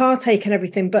heartache and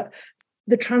everything, but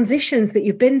the transitions that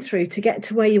you've been through to get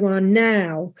to where you are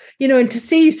now, you know, and to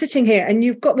see you sitting here and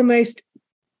you've got the most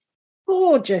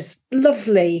gorgeous,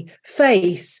 lovely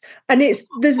face, and it's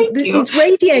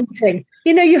radiating.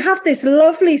 You know, you have this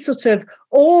lovely sort of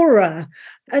aura,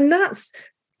 and that's,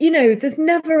 you know, there's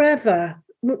never ever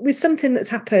with something that's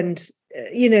happened,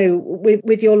 you know,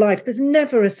 with your life, there's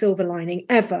never a silver lining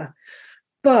ever.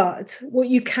 But what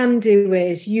you can do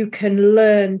is you can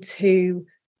learn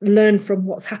from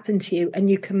what's happened to you, and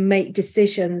you can make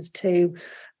decisions to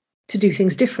do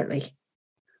things differently.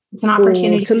 It's an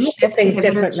opportunity to look at things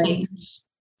differently.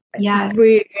 Yes, it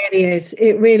really is.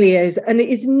 It really is, and it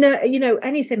is no, you know,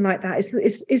 anything like that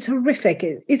is horrific.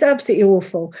 It's absolutely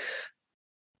awful.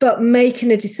 But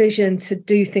making a decision to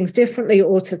do things differently,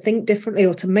 or to think differently,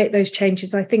 or to make those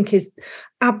changes, I think is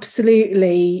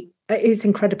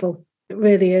incredible. It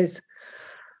really is.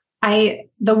 The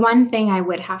one thing I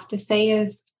would have to say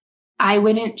is I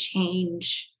wouldn't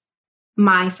change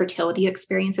my fertility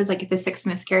experiences. Like the 6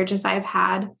 miscarriages I've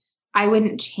had, I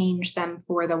wouldn't change them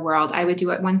for the world. I would do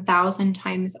it 1,000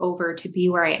 times over to be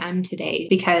where I am today,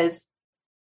 because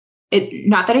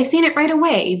not that I've seen it right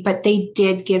away, but they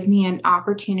did give me an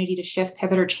opportunity to shift,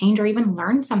 pivot, or change, or even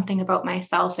learn something about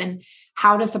myself and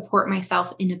how to support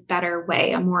myself in a better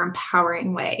way, a more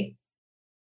empowering way.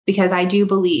 Because I do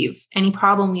believe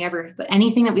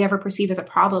anything that we ever perceive as a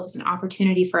problem is an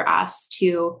opportunity for us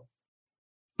to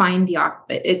find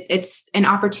it's an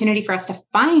opportunity for us to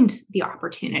find the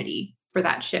opportunity for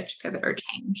that shift, pivot, or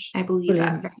change. I believe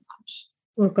that very much.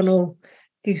 We've gone all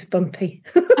goosebumpy.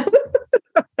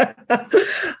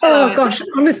 Oh gosh,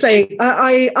 honestly,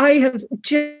 I have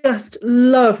just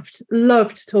loved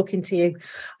talking to you.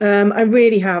 I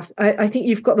really have. I think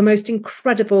you've got the most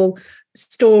incredible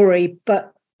story,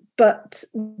 but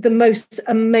the most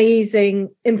amazing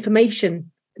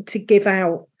information to give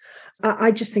out.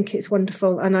 I just think it's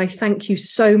wonderful, and I thank you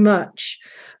so much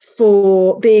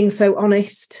for being so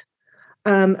honest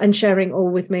and sharing all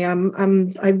with me. I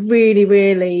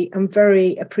really am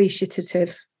very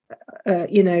appreciative,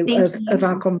 of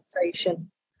our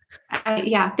conversation.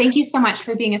 Thank you so much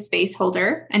for being a space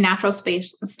holder, a natural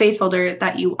space holder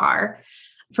that you are,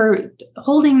 for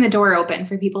holding the door open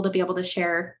for people to be able to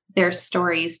share their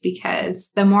stories, because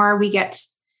the more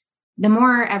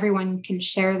everyone can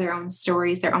share their own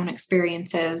stories, their own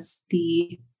experiences,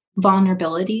 the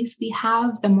vulnerabilities we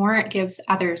have, the more it gives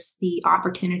others the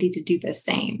opportunity to do the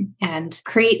same and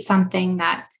create something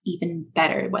that's even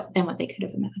better than what they could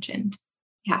have imagined.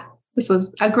 Yeah, this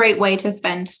was a great way to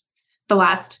spend the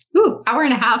last hour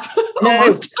and a half.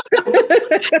 Almost.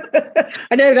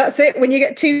 I know, that's it. When you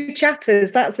get 2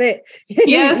 chatters, that's it.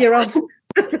 Yes. You're off.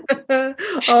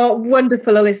 Oh,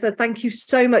 wonderful, Alyssa. Thank you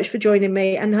so much for joining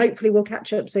me, and hopefully we'll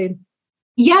catch up soon.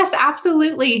 Yes,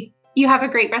 absolutely. You have a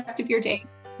great rest of your day.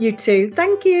 You too.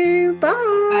 Thank you. Bye.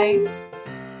 Bye.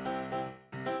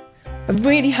 I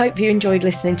really hope you enjoyed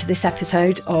listening to this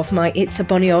episode of my It's a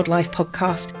Bonny Old Life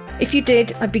podcast. If you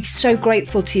did, I'd be so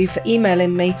grateful to you for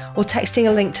emailing me or texting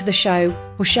a link to the show,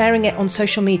 or sharing it on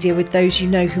social media with those you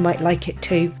know who might like it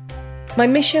too. My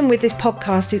mission with this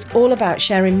podcast is all about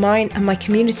sharing mine and my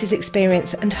community's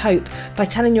experience and hope by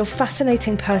telling your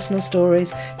fascinating personal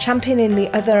stories, championing the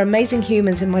other amazing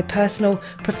humans in my personal,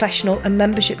 professional and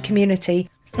membership community,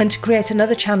 and to create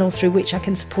another channel through which I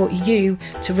can support you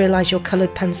to realise your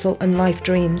coloured pencil and life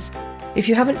dreams. If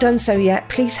you haven't done so yet,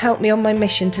 please help me on my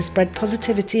mission to spread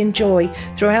positivity and joy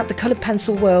throughout the coloured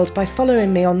pencil world by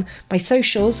following me on my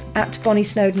socials at Bonnie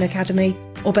Snowdon Academy,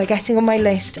 or by getting on my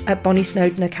list at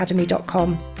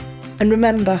BonnieSnowdonAcademy.com. And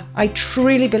remember, I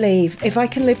truly believe if I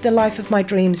can live the life of my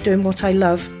dreams doing what I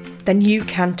love, then you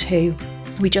can too.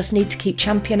 We just need to keep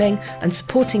championing and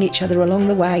supporting each other along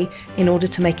the way in order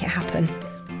to make it happen.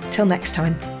 Till next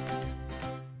time.